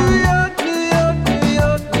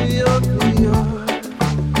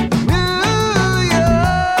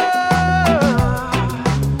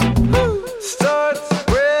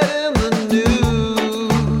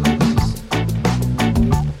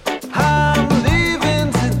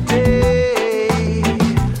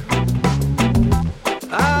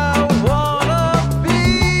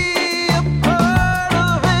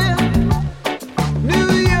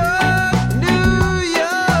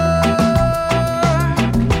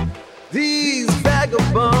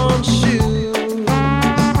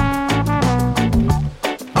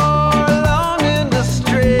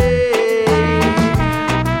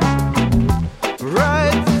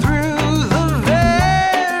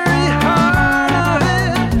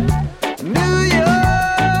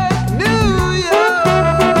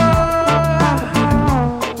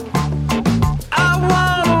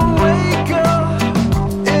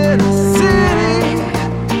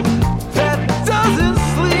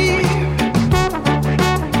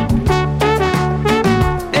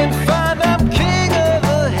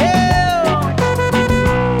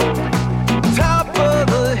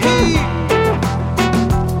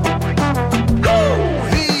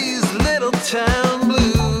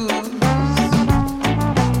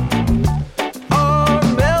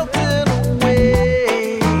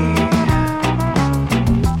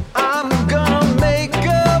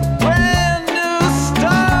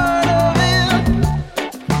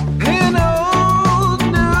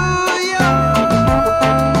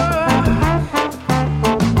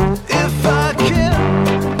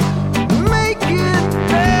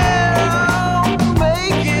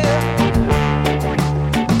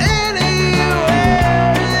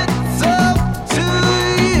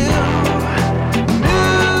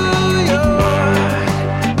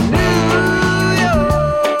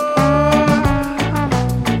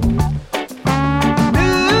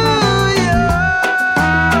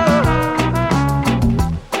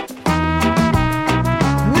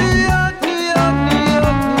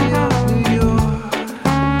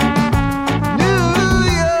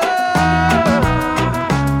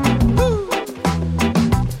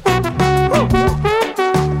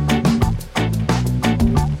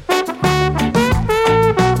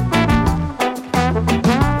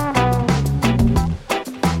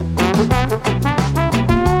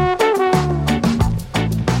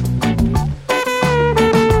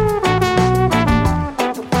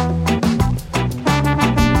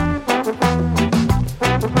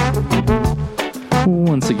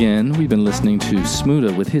 Again, we've been listening to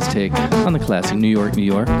Smuta with his take on the classic New York, New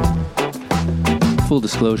York. Full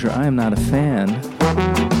disclosure, I am not a fan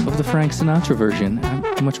of the Frank Sinatra version.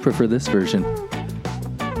 I much prefer this version.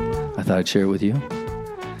 I thought I'd share it with you.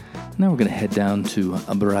 Now we're going to head down to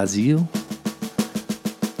Brazil.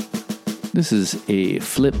 This is a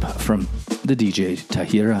flip from the DJ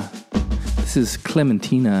Tahira. This is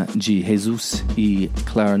Clementina de Jesus y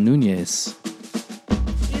Clara Núñez.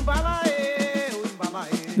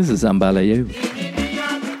 This is Ambalayo.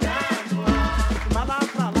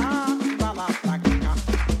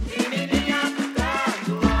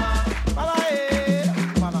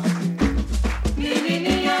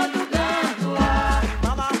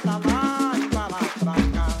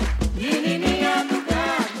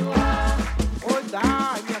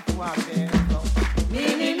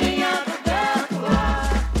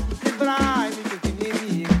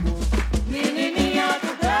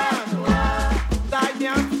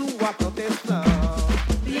 Proteção.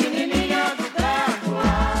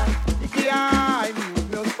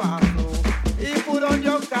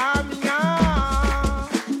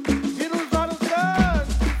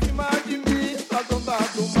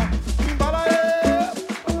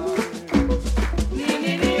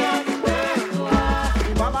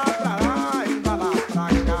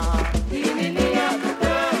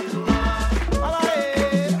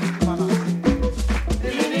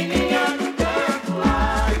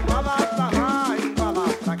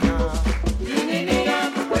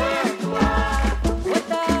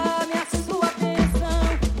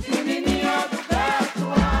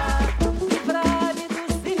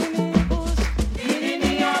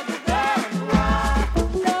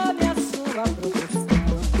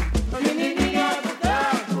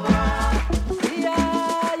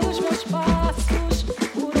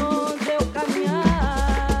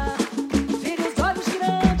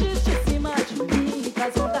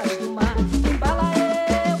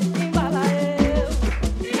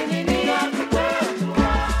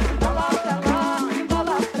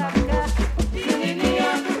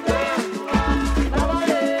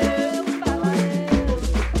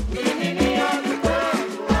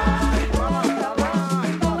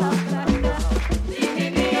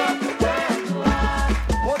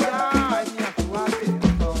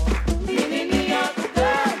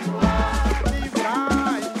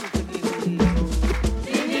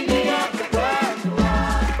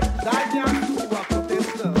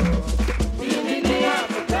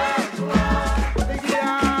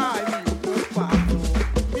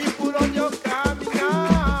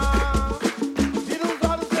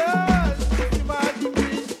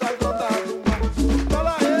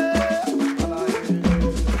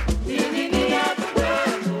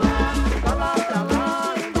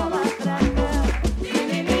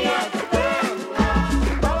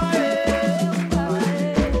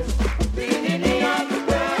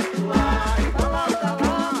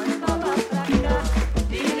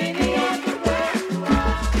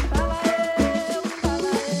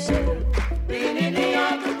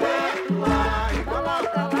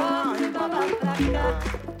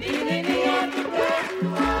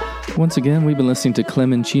 Once again, we've been listening to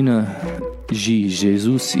Clementina G.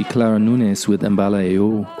 Jesus y Clara Nunes with Embala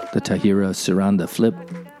Eo, the Tahira Saranda Flip.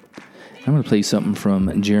 I'm going to play something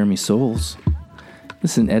from Jeremy Souls.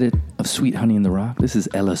 This is an edit of Sweet Honey in the Rock. This is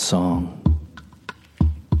Ella's song.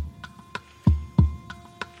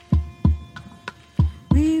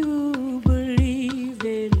 We who believe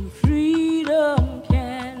in freedom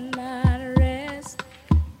cannot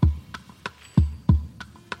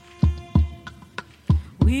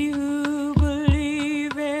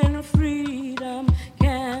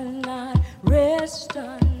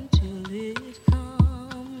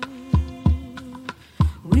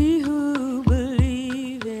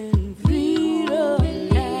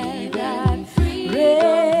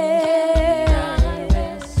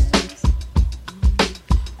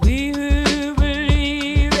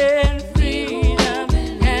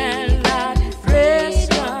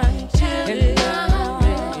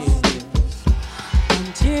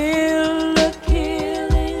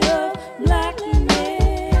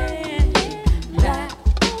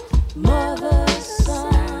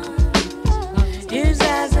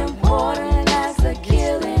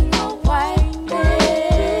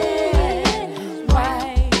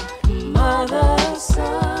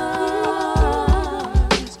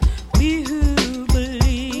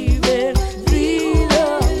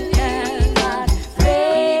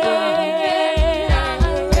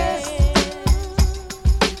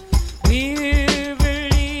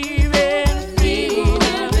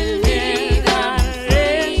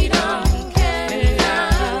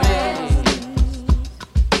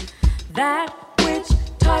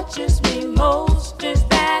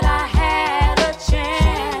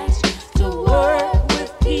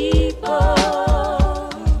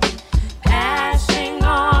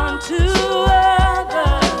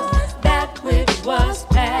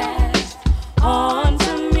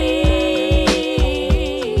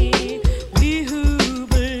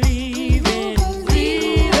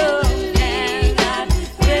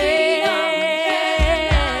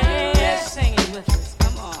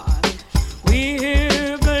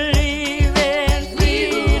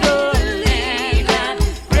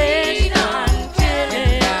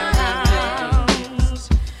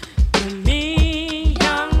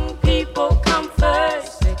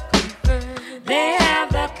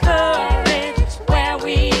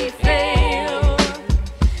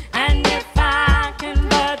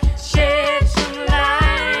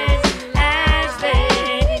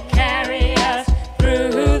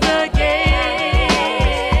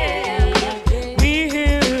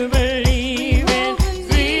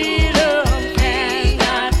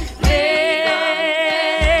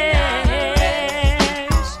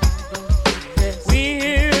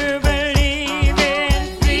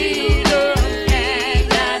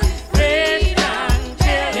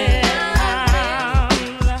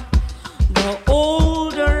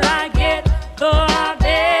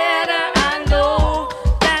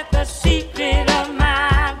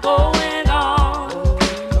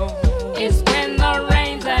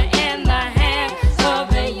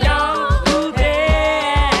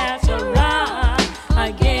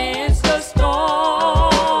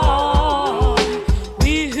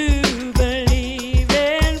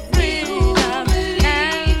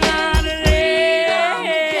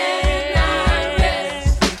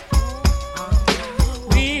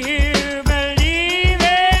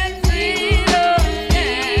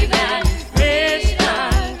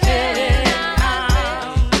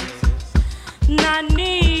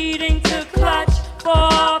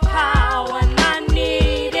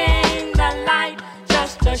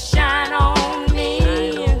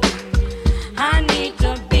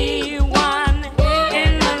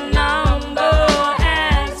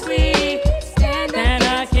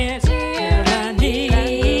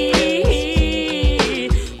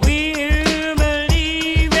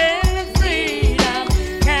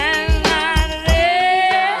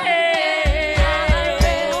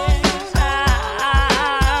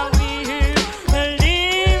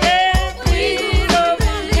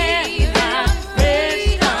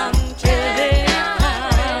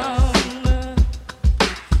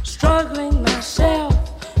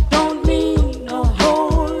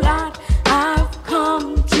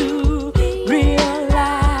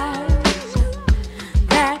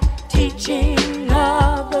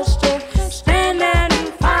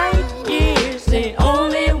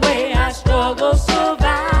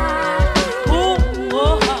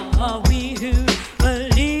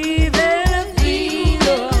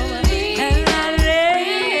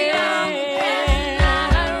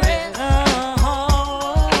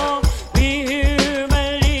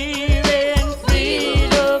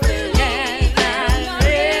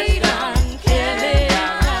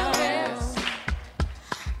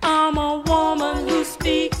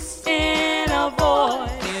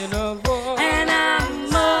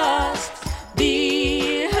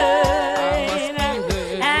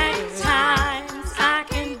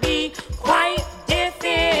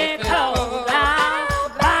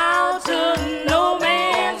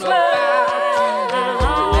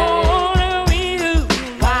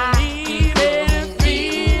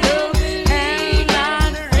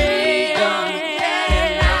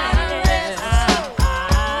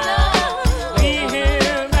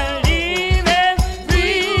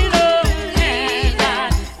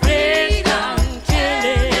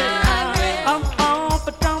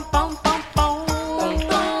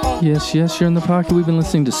Yes, you're in the pocket. We've been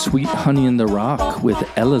listening to Sweet Honey in the Rock with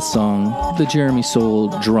Ella's song, the Jeremy Soule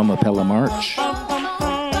Drumapella March.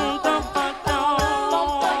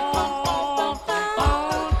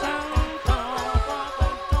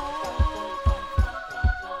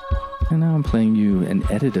 And now I'm playing you an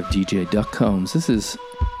edit of DJ Duck Combs. This is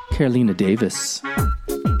Carolina Davis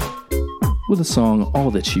with a song,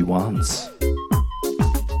 All That She Wants.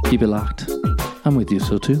 Keep it locked. I'm with you,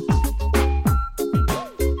 so too.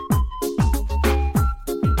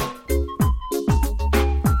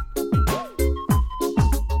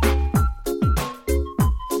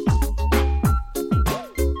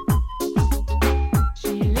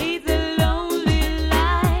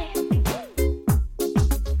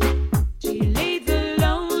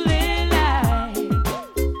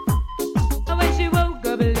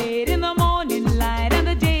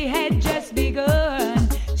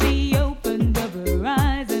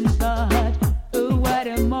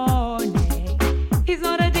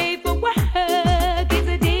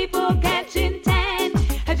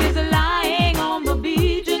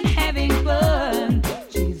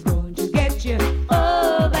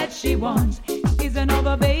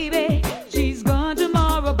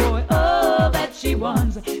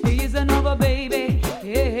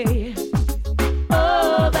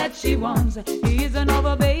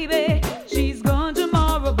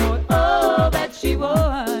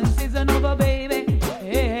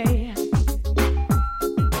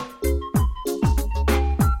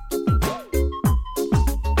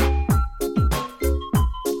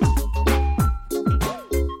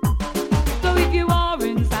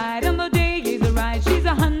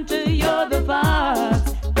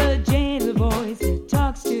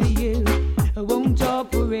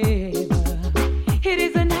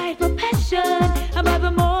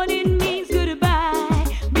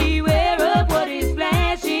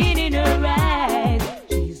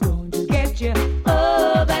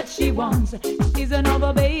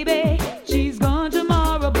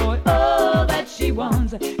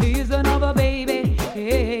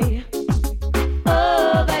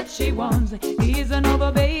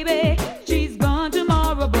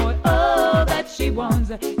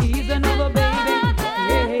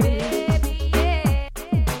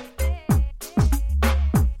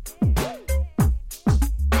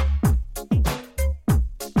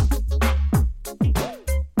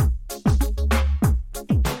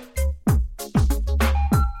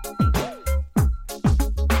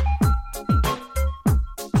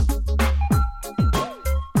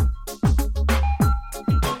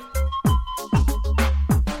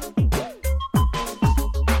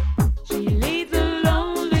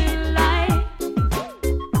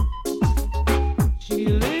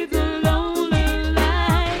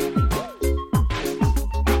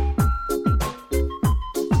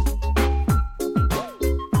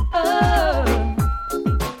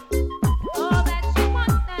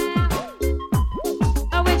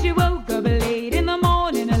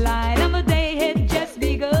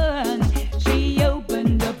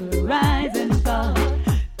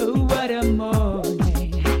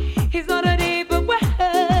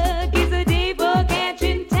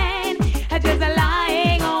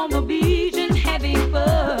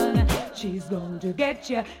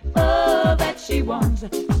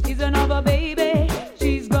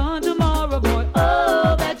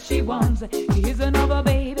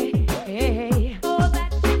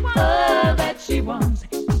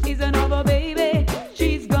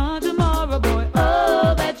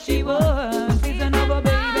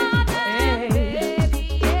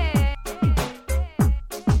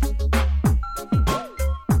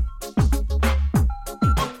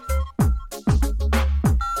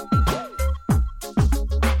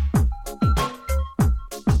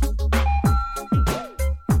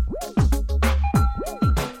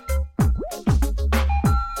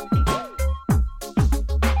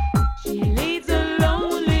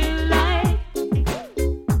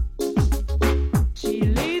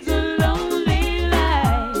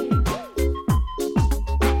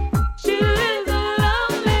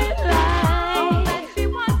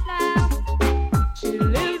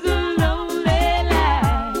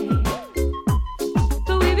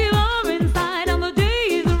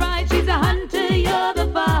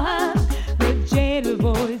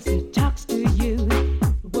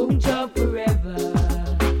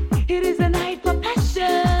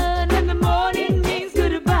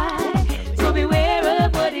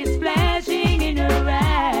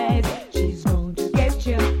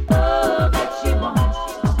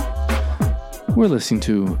 We're listening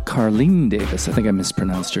to Carleen Davis, I think I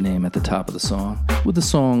mispronounced her name at the top of the song, with the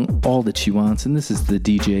song All That She Wants, and this is the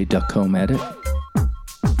DJ Duck Comb edit.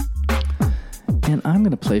 And I'm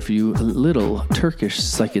going to play for you a little Turkish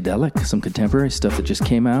psychedelic, some contemporary stuff that just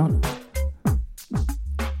came out.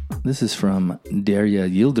 This is from Derya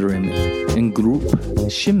Yildirim and Group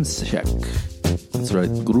Şimşek. That's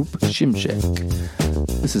right, Group Şimşek.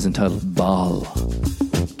 This is entitled Bal.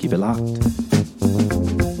 Keep it locked.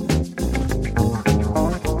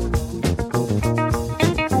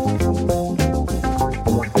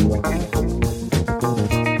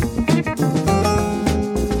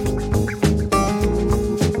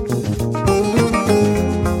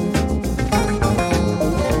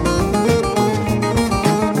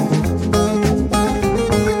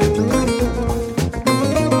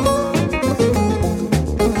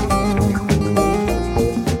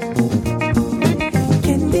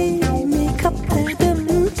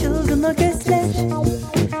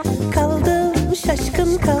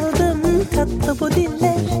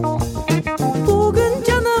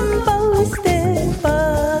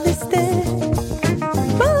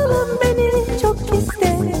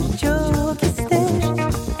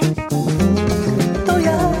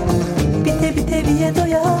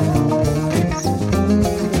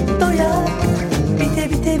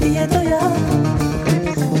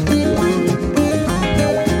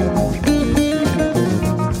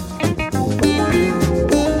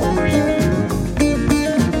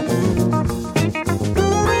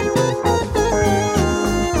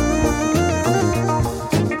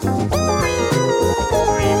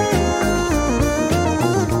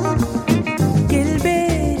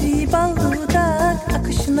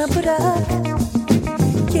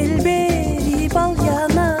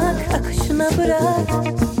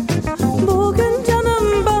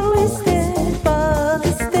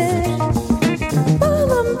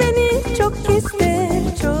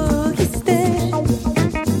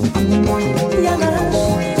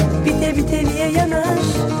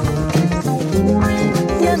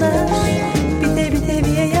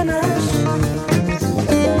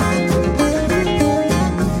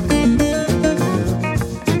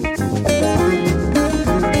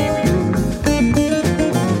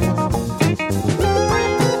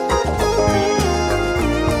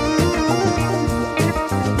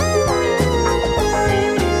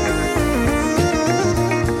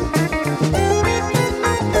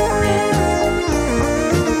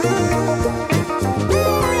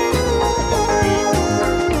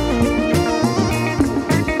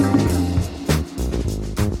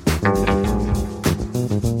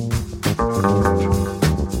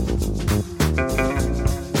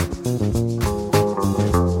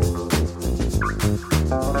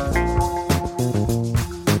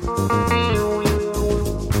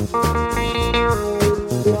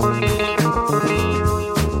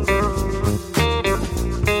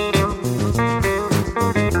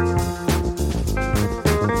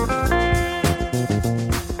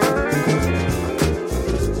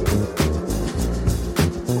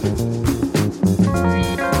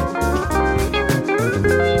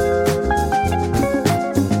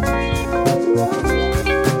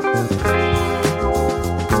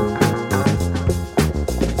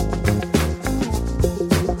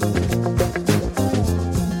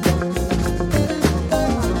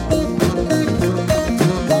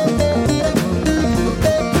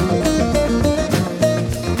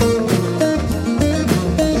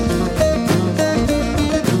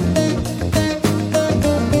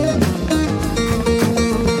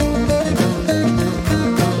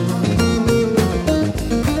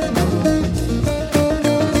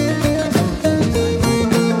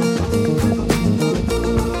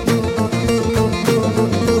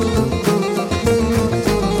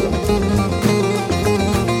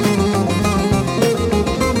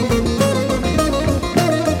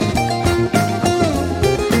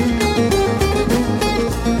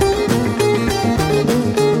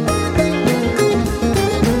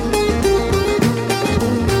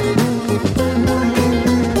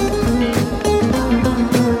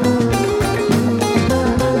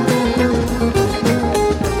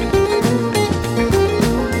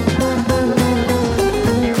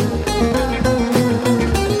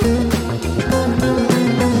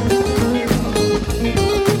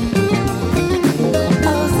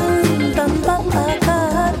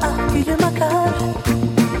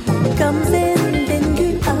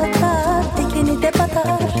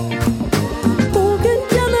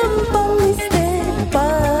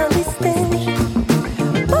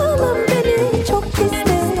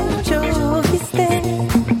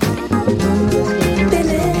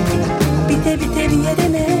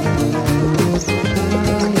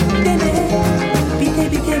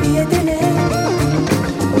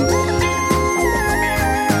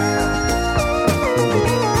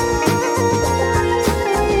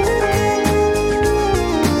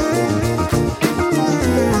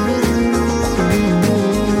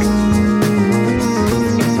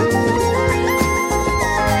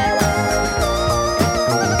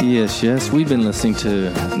 Yes, we've been listening to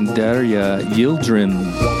Darya Yildirim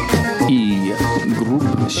I Group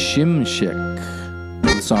Shimshik,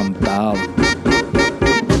 the song Dal.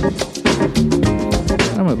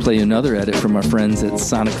 I'm going to play you another edit from our friends at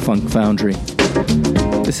Sonic Funk Foundry.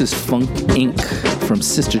 This is Funk Inc. from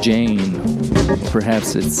Sister Jane. Or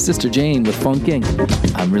perhaps it's Sister Jane with Funk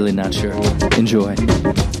Inc. I'm really not sure. Enjoy.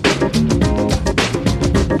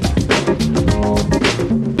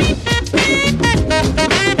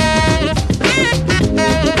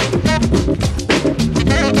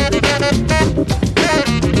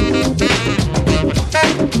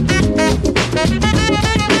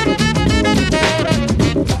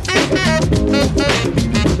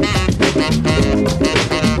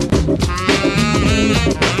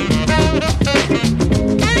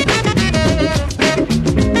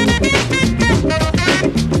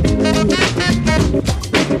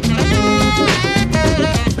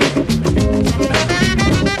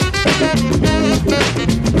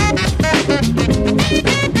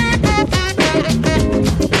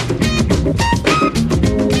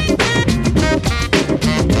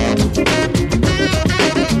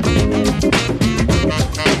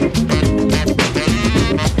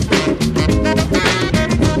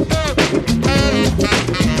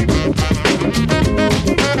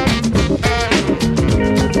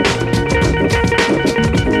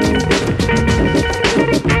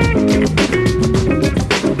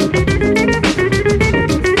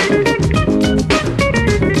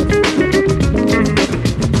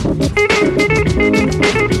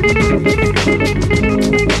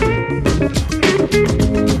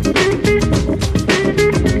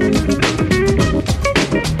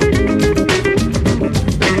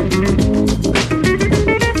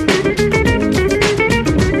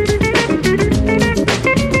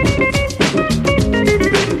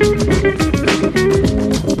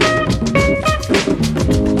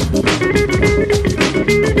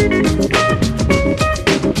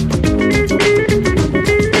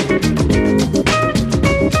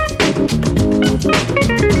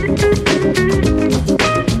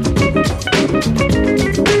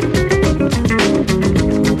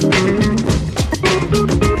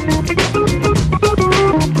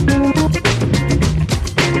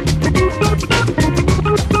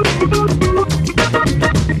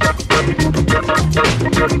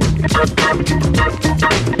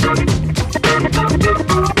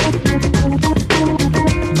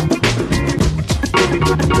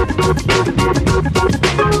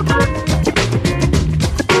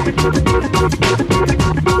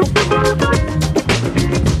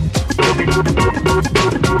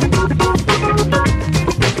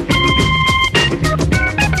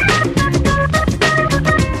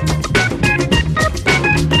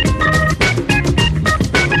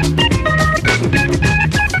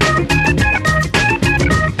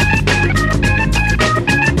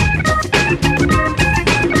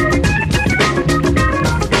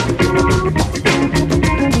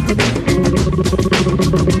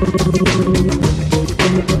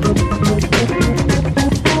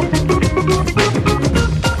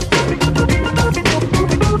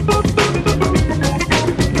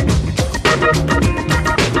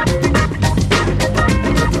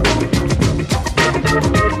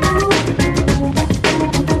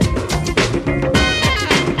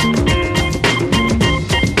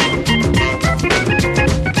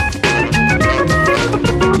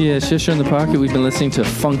 Shisha in the Pocket. We've been listening to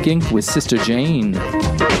Funk Inc. with Sister Jane.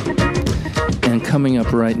 And coming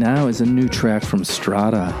up right now is a new track from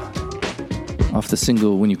Strata off the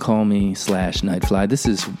single When You Call Me /Nightfly. This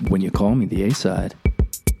is When You Call Me, the A-side.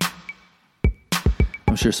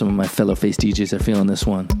 I'm sure some of my fellow face DJs are feeling this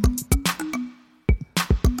one.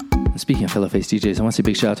 And speaking of fellow face DJs, I want to say a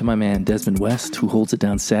big shout out to my man Desmond West, who holds it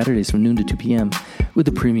down Saturdays from noon to 2 p.m. with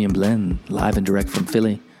the Premium Blend, live and direct from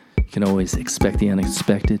Philly. You can always expect the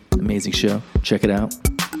unexpected. Amazing show. Check it out.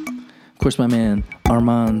 Of course, my man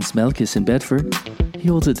Armand Smelkis in Bedford, he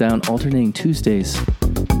holds it down alternating Tuesdays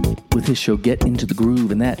with his show Get Into the Groove,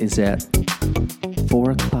 and that is at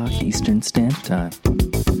 4 o'clock Eastern Standard Time.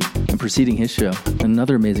 And preceding his show,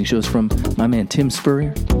 another amazing show is from my man Tim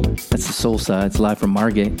Spurrier. That's the Soul Sides, live from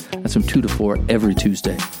Margate. That's from 2 to 4 every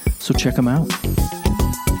Tuesday. So check them out.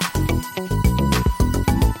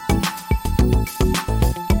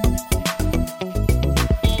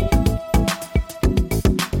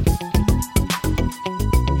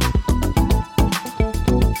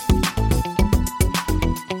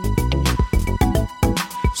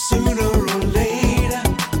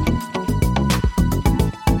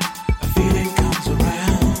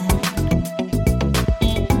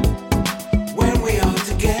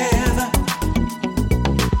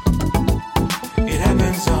 It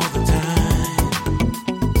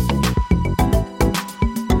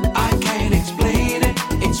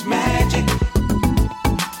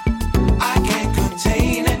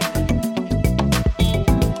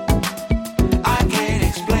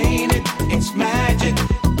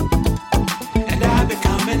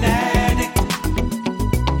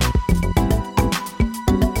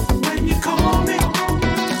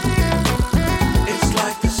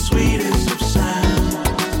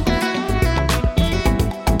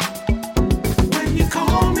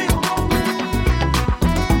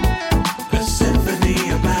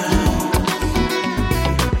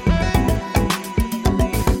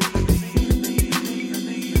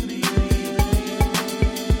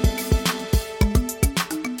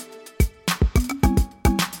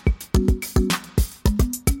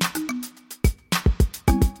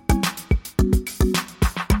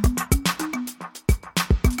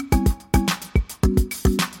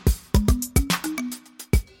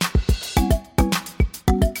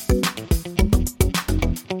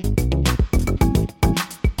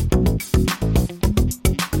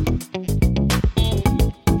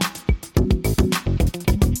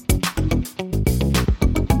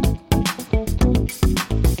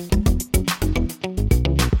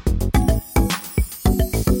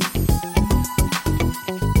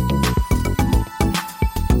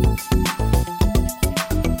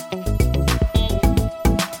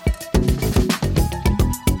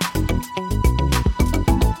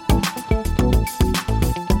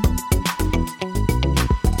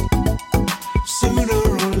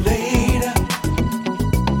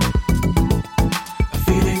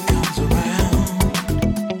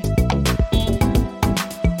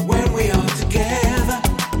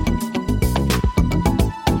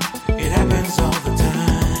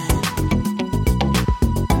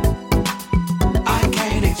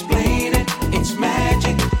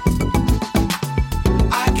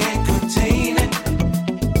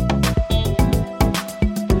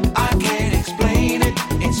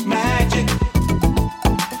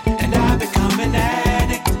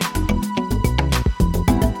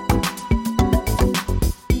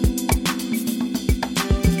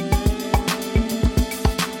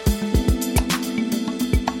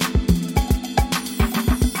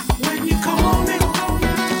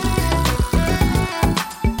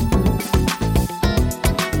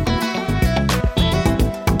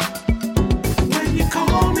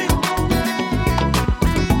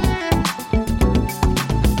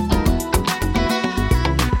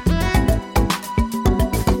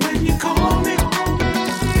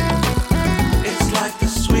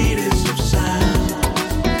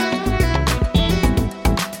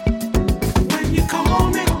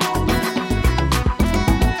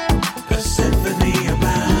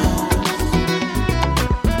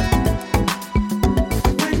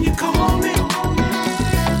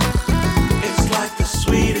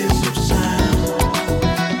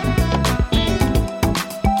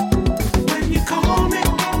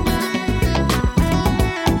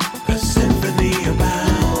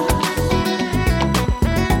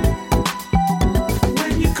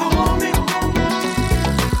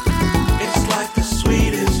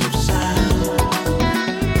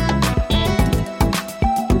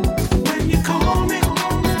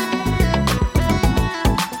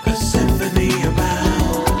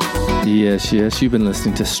Yes, you've been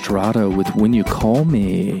listening to Strata with When You Call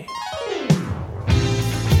Me.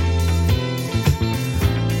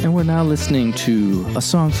 And we're now listening to a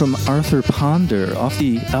song from Arthur Ponder off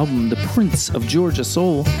the album The Prince of Georgia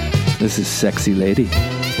Soul. This is Sexy Lady.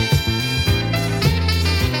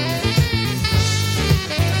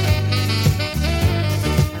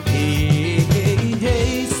 Hey, hey,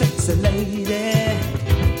 hey, sexy lady.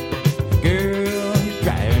 Girl, you're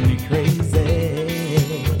driving me crazy.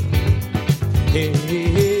 Hey,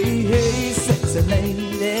 hey, hey, sexy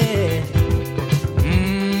lady.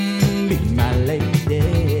 Be my lady.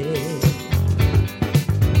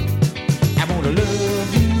 I wanna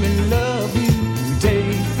love you and love you,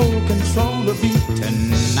 take full control of you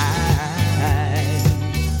tonight.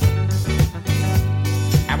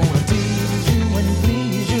 I wanna tease you and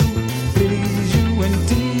please you and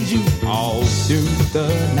tease you all through the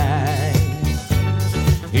night.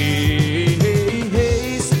 Hey, hey,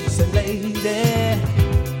 hey, sexy lady,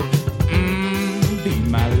 be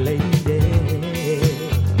my lady.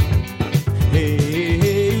 Hey,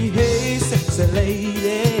 hey, hey, sexy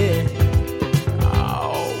lady,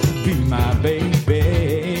 oh, be my baby.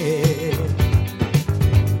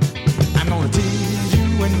 I'm gonna tease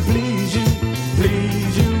you and please you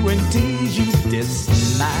and tease you this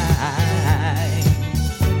night.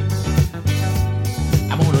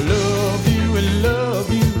 I'm gonna love you and love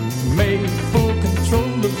you, make full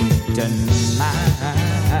control of you tonight.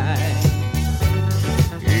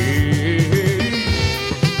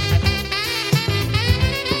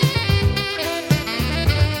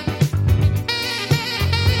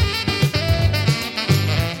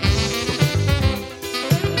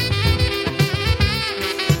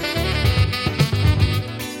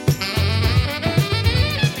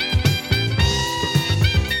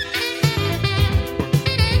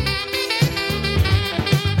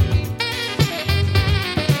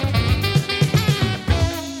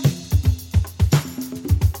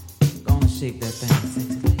 Gonna shake that thing, sexy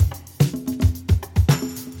lady.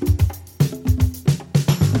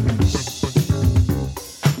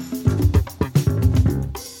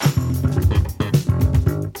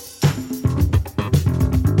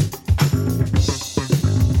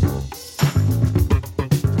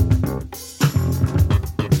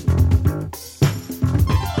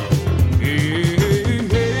 Hey,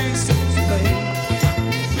 hey, sexy lady.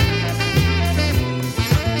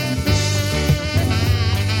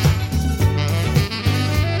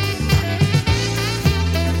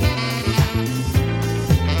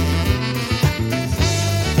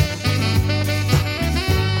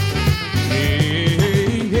 Hey,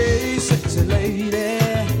 hey, hey, sexy lady.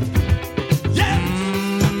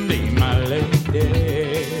 Be my lady.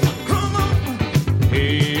 Come on.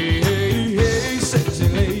 Hey, hey, hey, sexy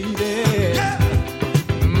lady.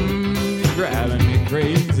 You're driving me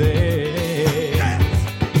crazy.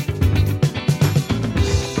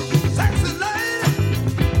 Sexy lady.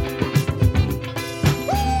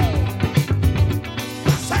 Woo.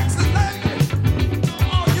 Sexy lady.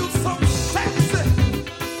 Oh, you so sexy.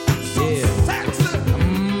 So sexy.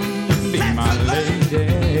 Be my lady.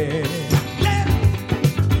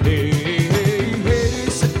 Hey, hey, hey,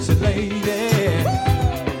 sexy lady.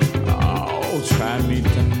 Oh, try me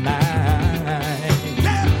tonight.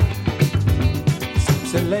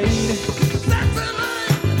 Sexy lady.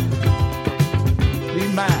 Be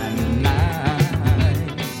mine tonight.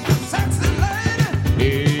 Sexy lady.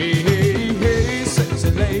 Hey, hey, hey, sexy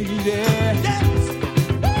lady.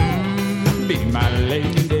 Be my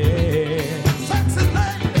lady. Sexy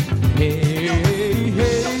lady. Hey,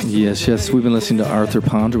 hey. Yes, we've been listening to Arthur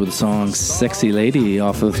Ponder with the song Sexy Lady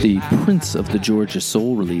off of the Prince of the Georgia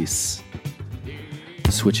Soul release.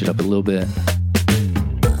 Switch it up a little bit.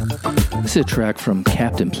 This is a track from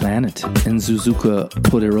Captain Planet and Suzuka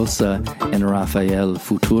Poderosa and Rafael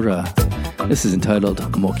Futura. This is entitled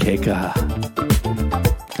Moqueca.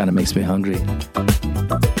 Kind of makes me hungry.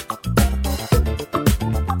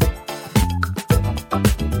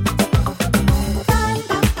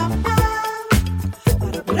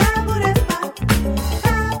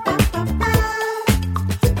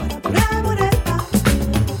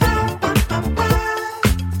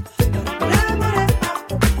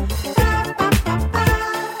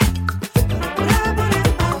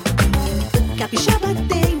 Capixaba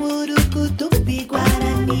tem urucu, tupi,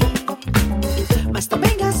 guarani, mas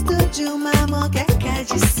também gosto de uma moqueca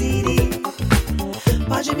de siri.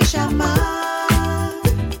 Pode me chamar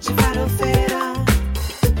de farofeira.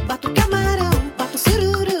 Bato camarão, bato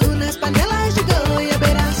sururu nas panelas de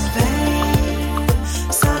goiabeiras. Vem,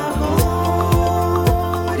 saboreia,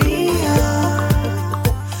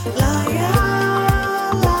 laia,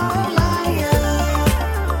 laia,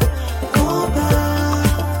 com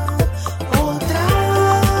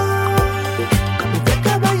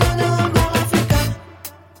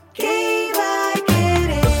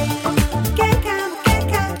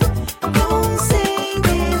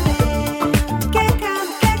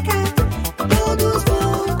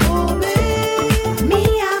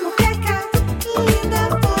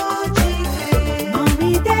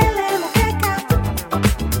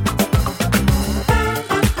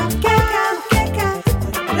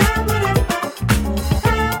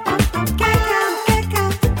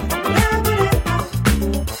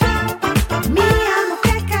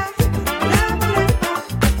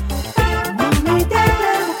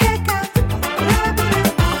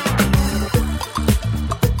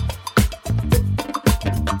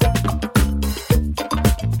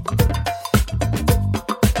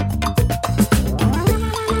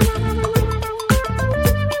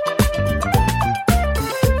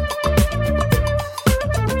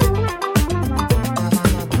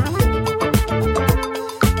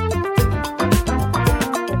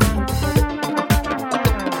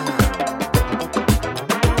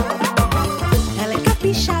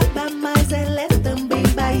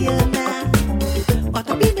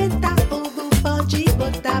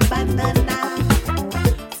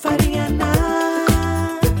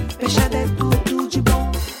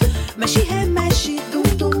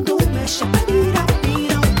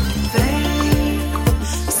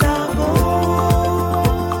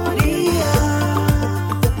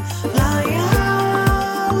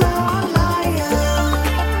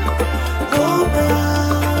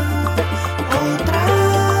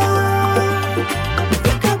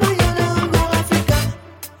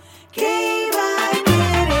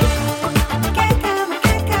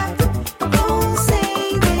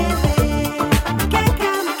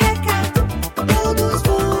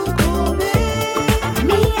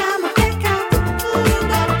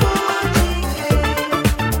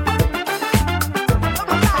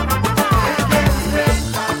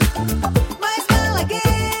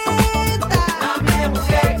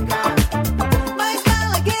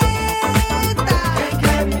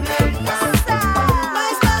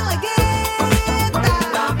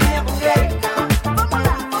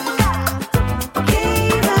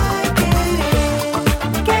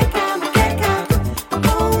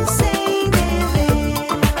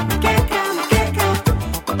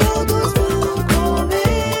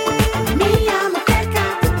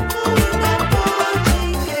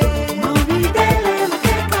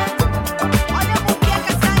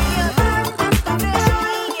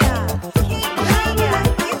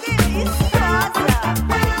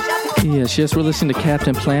Yes, we're listening to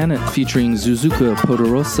Captain Planet featuring Zuzuka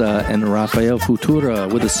Poderosa and Rafael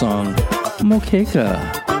Futura with the song Moqueca,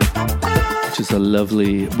 which is a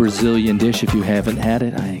lovely Brazilian dish. If you haven't had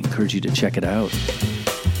it, I encourage you to check it out.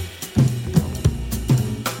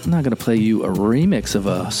 I'm not going to play you a remix of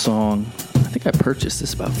a song. I think I purchased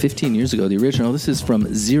this about 15 years ago, the original. This is from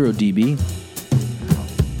 0dB,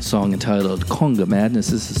 song entitled Conga Madness.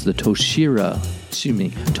 This is the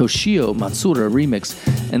Toshio Matsuura remix,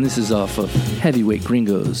 and this is off of Heavyweight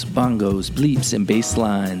Gringos, Bongos, Bleeps, and Bass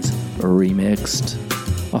Lines remixed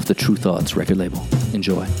off the True Thoughts record label.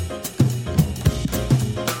 Enjoy.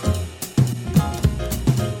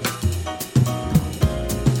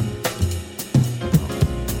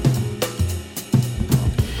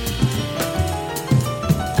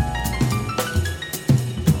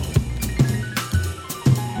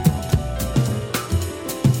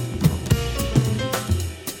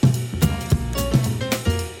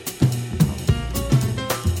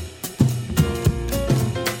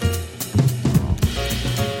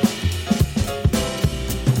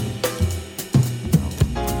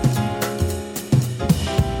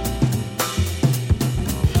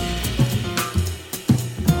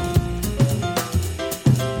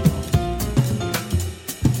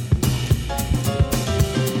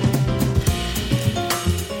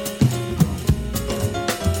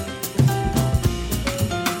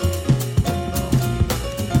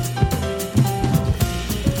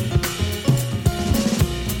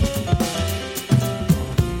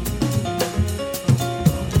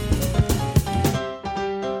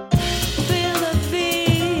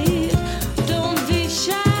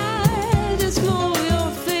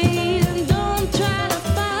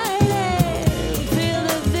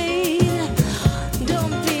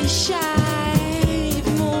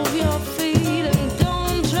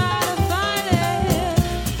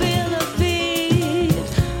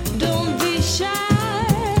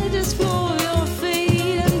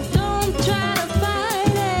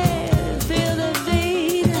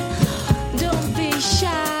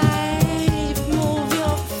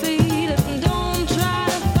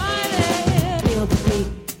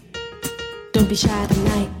 be shy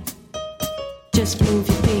tonight. Just move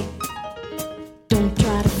your feet. Don't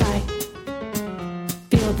try to fight.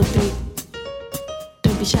 Feel the beat.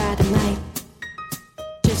 Don't be shy tonight.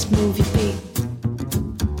 Just move your feet.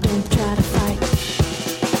 Don't try to fight.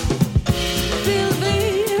 Feel the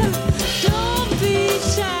beat. Don't be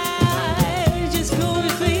shy. Just move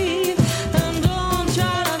your feet. And don't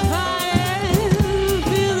try to fight.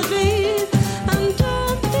 Feel the beat. And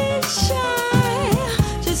don't be shy.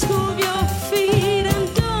 Just move your feet and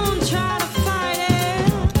don't try to fight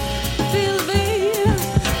it. Feel the beat.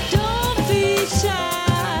 Don't be shy.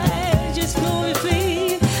 Just move your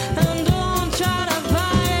feet and don't try to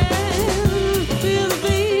fight it. Feel the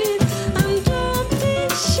beat and don't be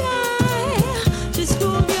shy. Just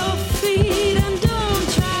move your feet and don't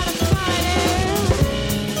try to fight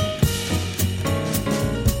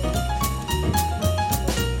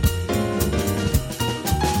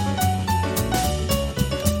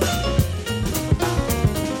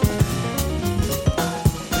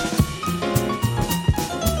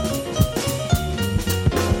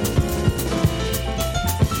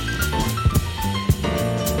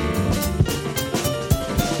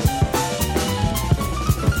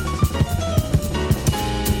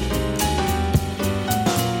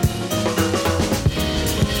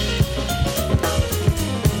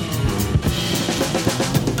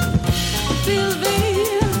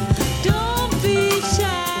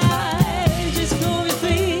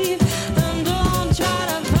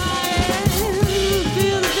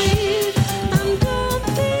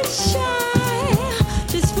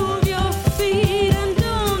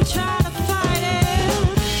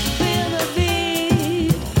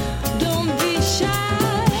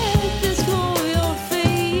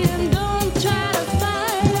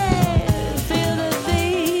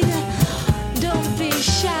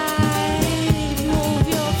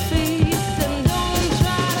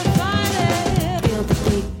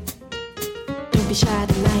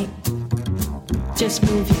Just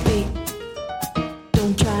move your feet.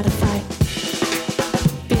 Don't try to fight.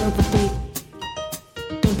 Feel the beat.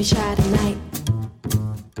 Don't be shy tonight.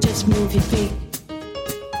 Just move your feet.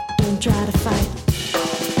 Don't try to fight.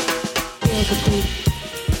 Feel the beat.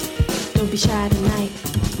 Don't be shy tonight.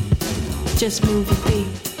 Just move your feet.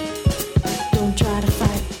 Don't try to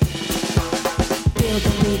fight. Feel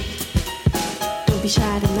the beat. Don't be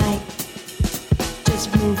shy tonight.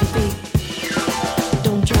 Just move your feet.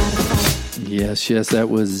 Don't try to fight. Yes, that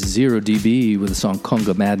was 0dB with the song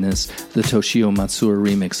Conga Madness, the Toshio Matsura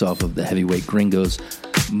remix off of the Heavyweight Gringos,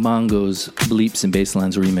 Mongo's Bleeps and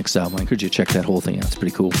Basslines remix album. I encourage you to check that whole thing out. It's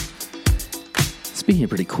pretty cool. Speaking of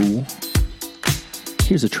pretty cool,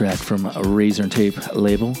 here's a track from a Razor and Tape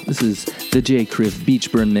label. This is the J. Criff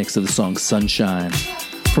Beach Burn mix of the song Sunshine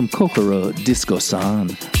from Kokoro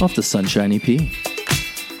Disco-san off the Sunshine EP.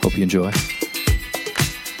 Hope you enjoy.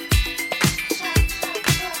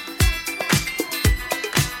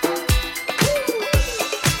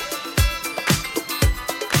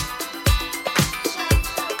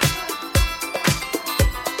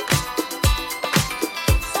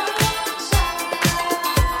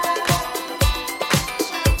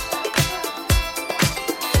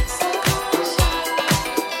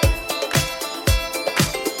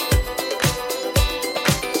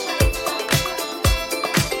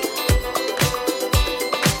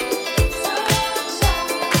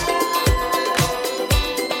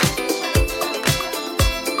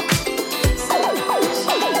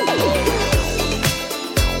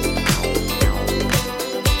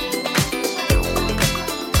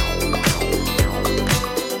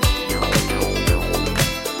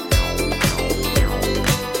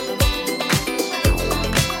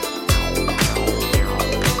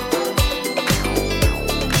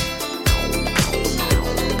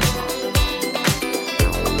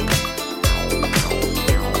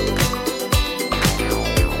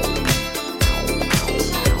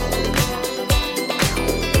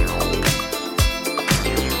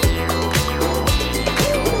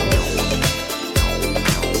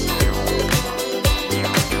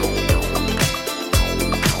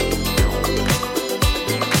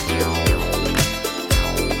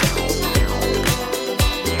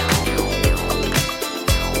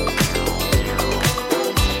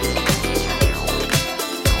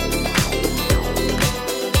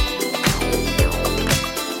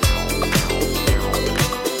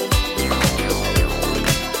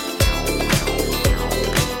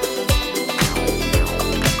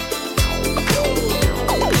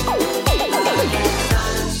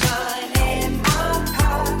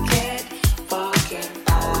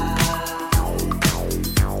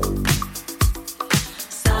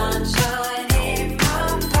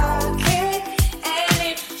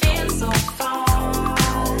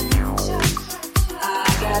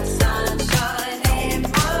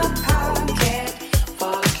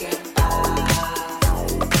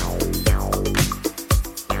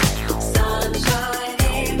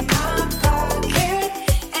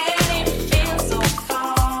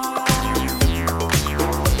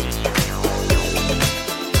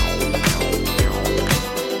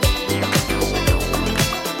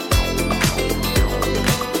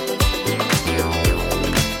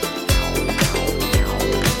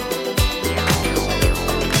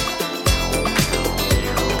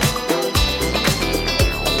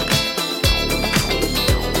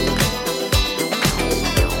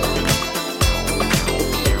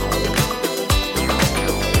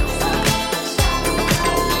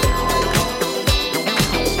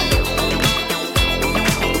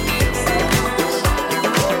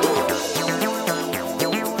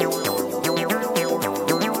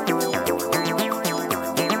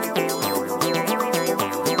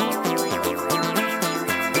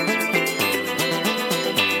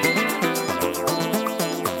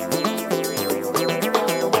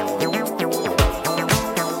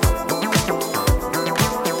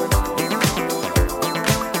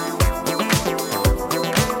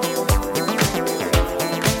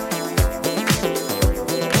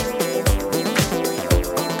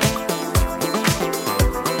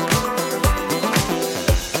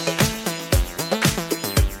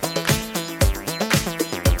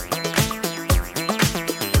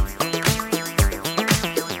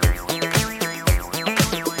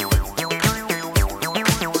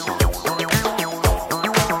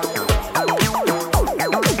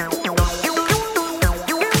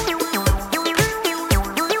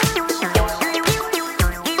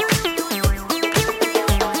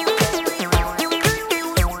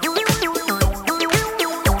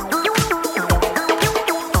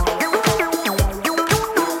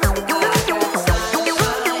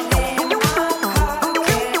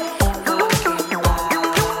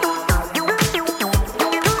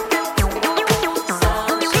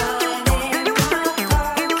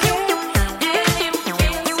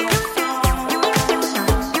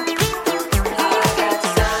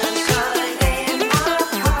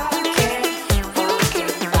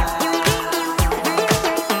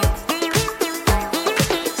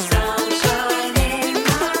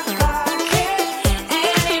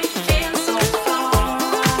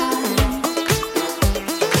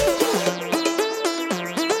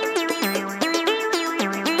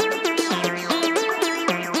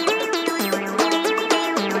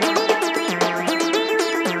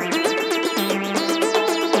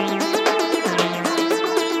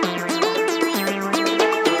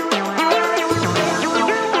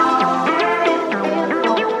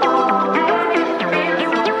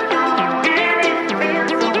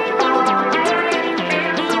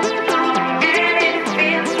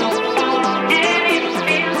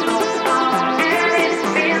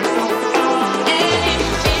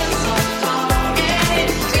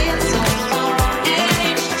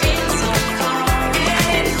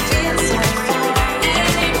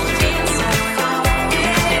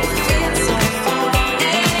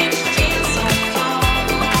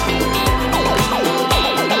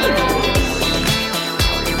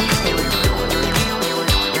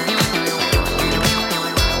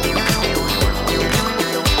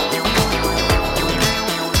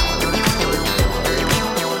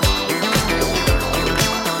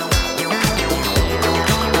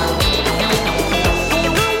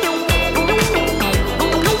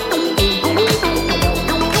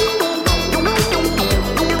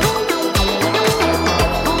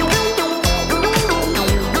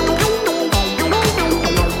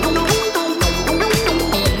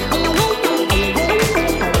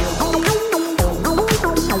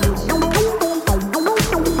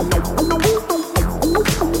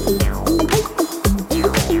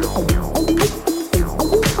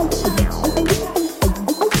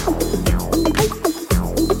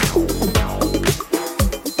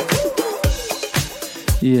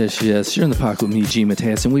 Yes, yes. You're in the pocket with me, G.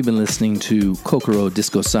 Mateus, and we've been listening to Kokoro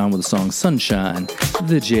Disco Sound with the song Sunshine,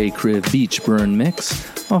 the J. Criv Beach Burn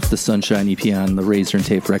mix off the Sunshine EP on the Razor and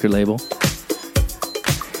Tape record label.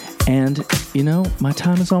 And, you know, my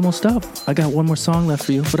time is almost up. I got one more song left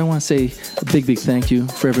for you, but I want to say a big, big thank you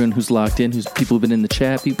for everyone who's locked in, people who've been in the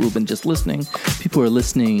chat, people who've been just listening, people who are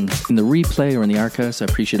listening in the replay or in the archives. I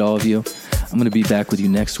appreciate all of you. I'm going to be back with you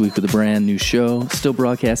next week with a brand new show, still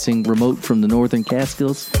broadcasting remote from the Northern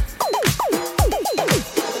Catskills.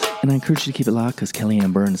 And I encourage you to keep it locked because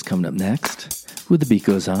Kellyanne Byrne is coming up next with The Beat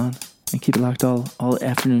Goes On. And keep it locked all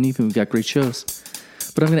afternoon, evening. We've got great shows.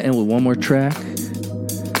 But I'm going to end with one more track.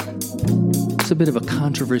 It's a bit of a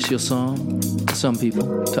controversial song to some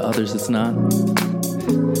people, to others it's not.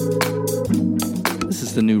 This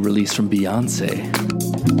is the new release from Beyonce.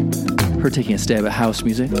 Her taking a stab at house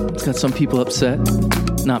music. It's got some people upset,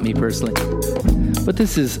 not me personally. But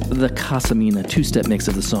this is the Casamina two-step mix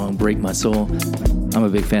of the song Break My Soul. I'm a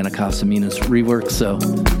big fan of Casamina's rework, so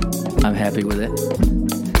I'm happy with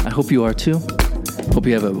it. I hope you are too. Hope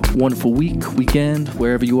you have a wonderful weekend,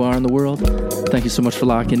 wherever you are in the world. Thank you so much for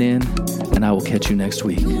locking in, and I will catch you next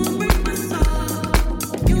week.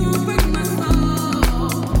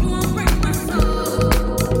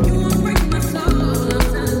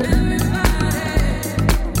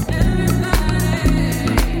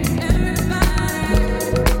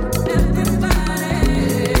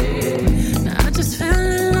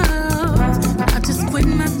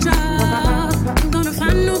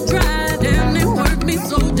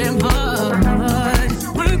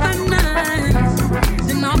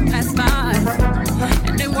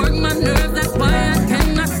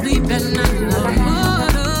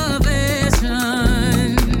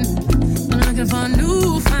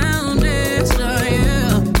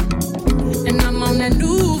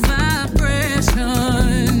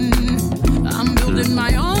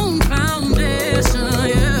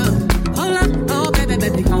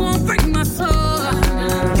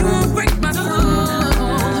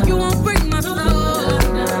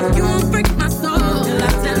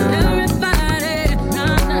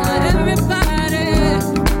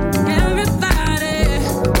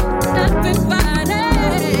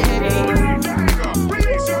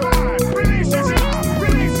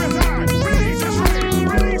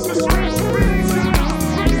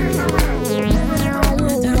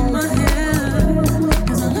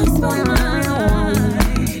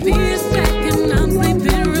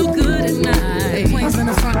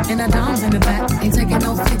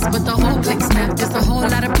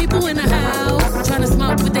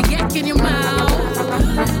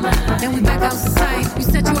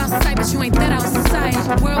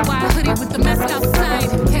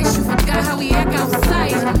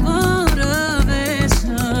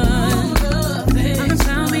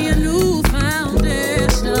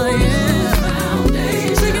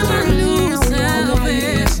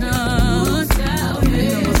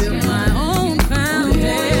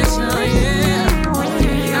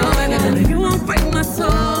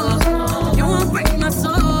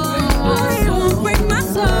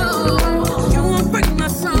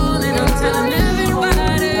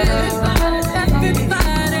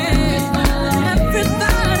 Everybody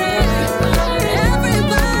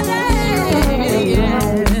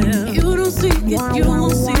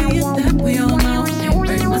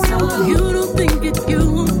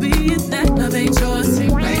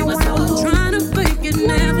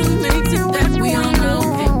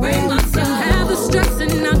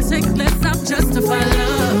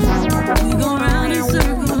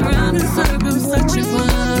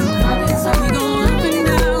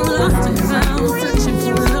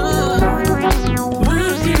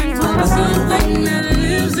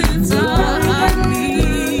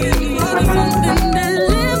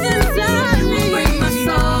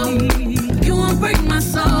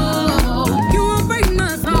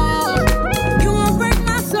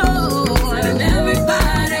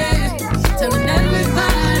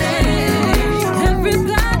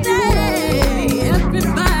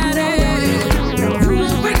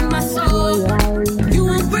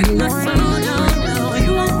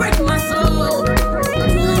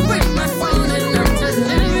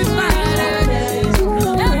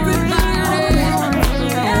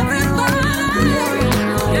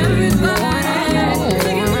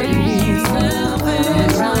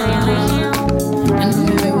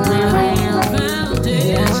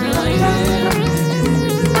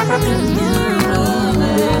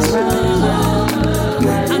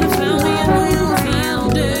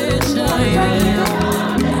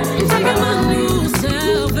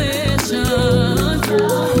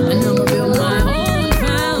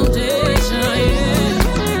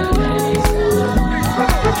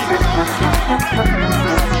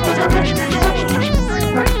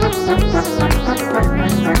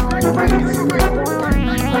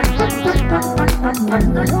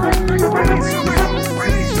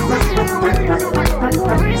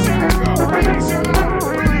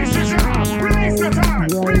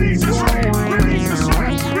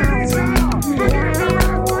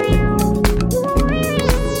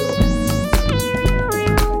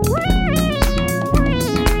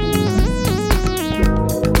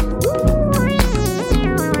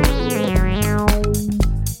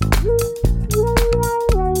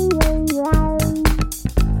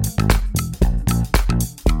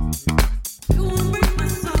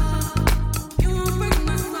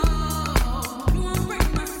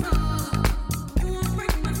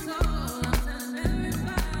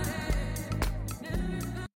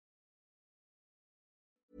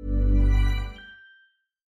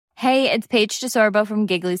Hey, it's Paige DeSorbo from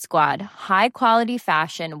Giggly Squad. High quality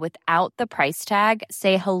fashion without the price tag.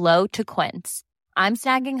 Say hello to Quince. I'm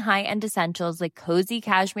snagging high-end essentials like cozy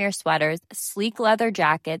cashmere sweaters, sleek leather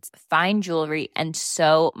jackets, fine jewelry, and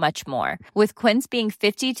so much more. With Quince being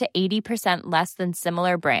 50 to 80% less than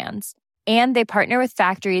similar brands. And they partner with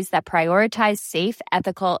factories that prioritize safe,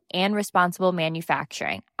 ethical, and responsible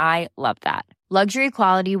manufacturing. I love that. Luxury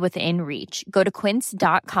quality within reach. Go to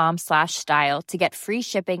quince.com/style to get free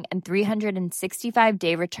shipping and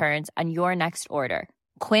 365-day returns on your next order.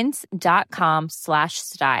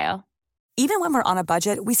 Quince.com/style. Even when we're on a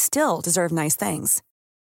budget, we still deserve nice things.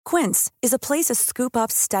 Quince is a place to scoop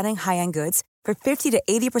up stunning high-end goods for 50 to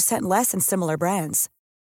 80% less than similar brands.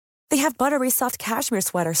 They have buttery soft cashmere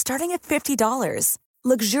sweaters starting at $50,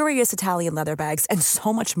 luxurious Italian leather bags, and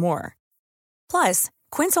so much more. Plus,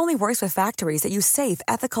 Quince only works with factories that use safe,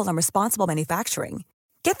 ethical, and responsible manufacturing.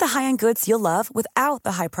 Get the high-end goods you'll love without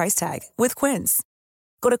the high price tag with Quince.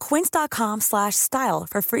 Go to quince.com/style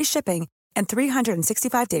for free shipping and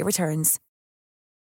 365-day returns.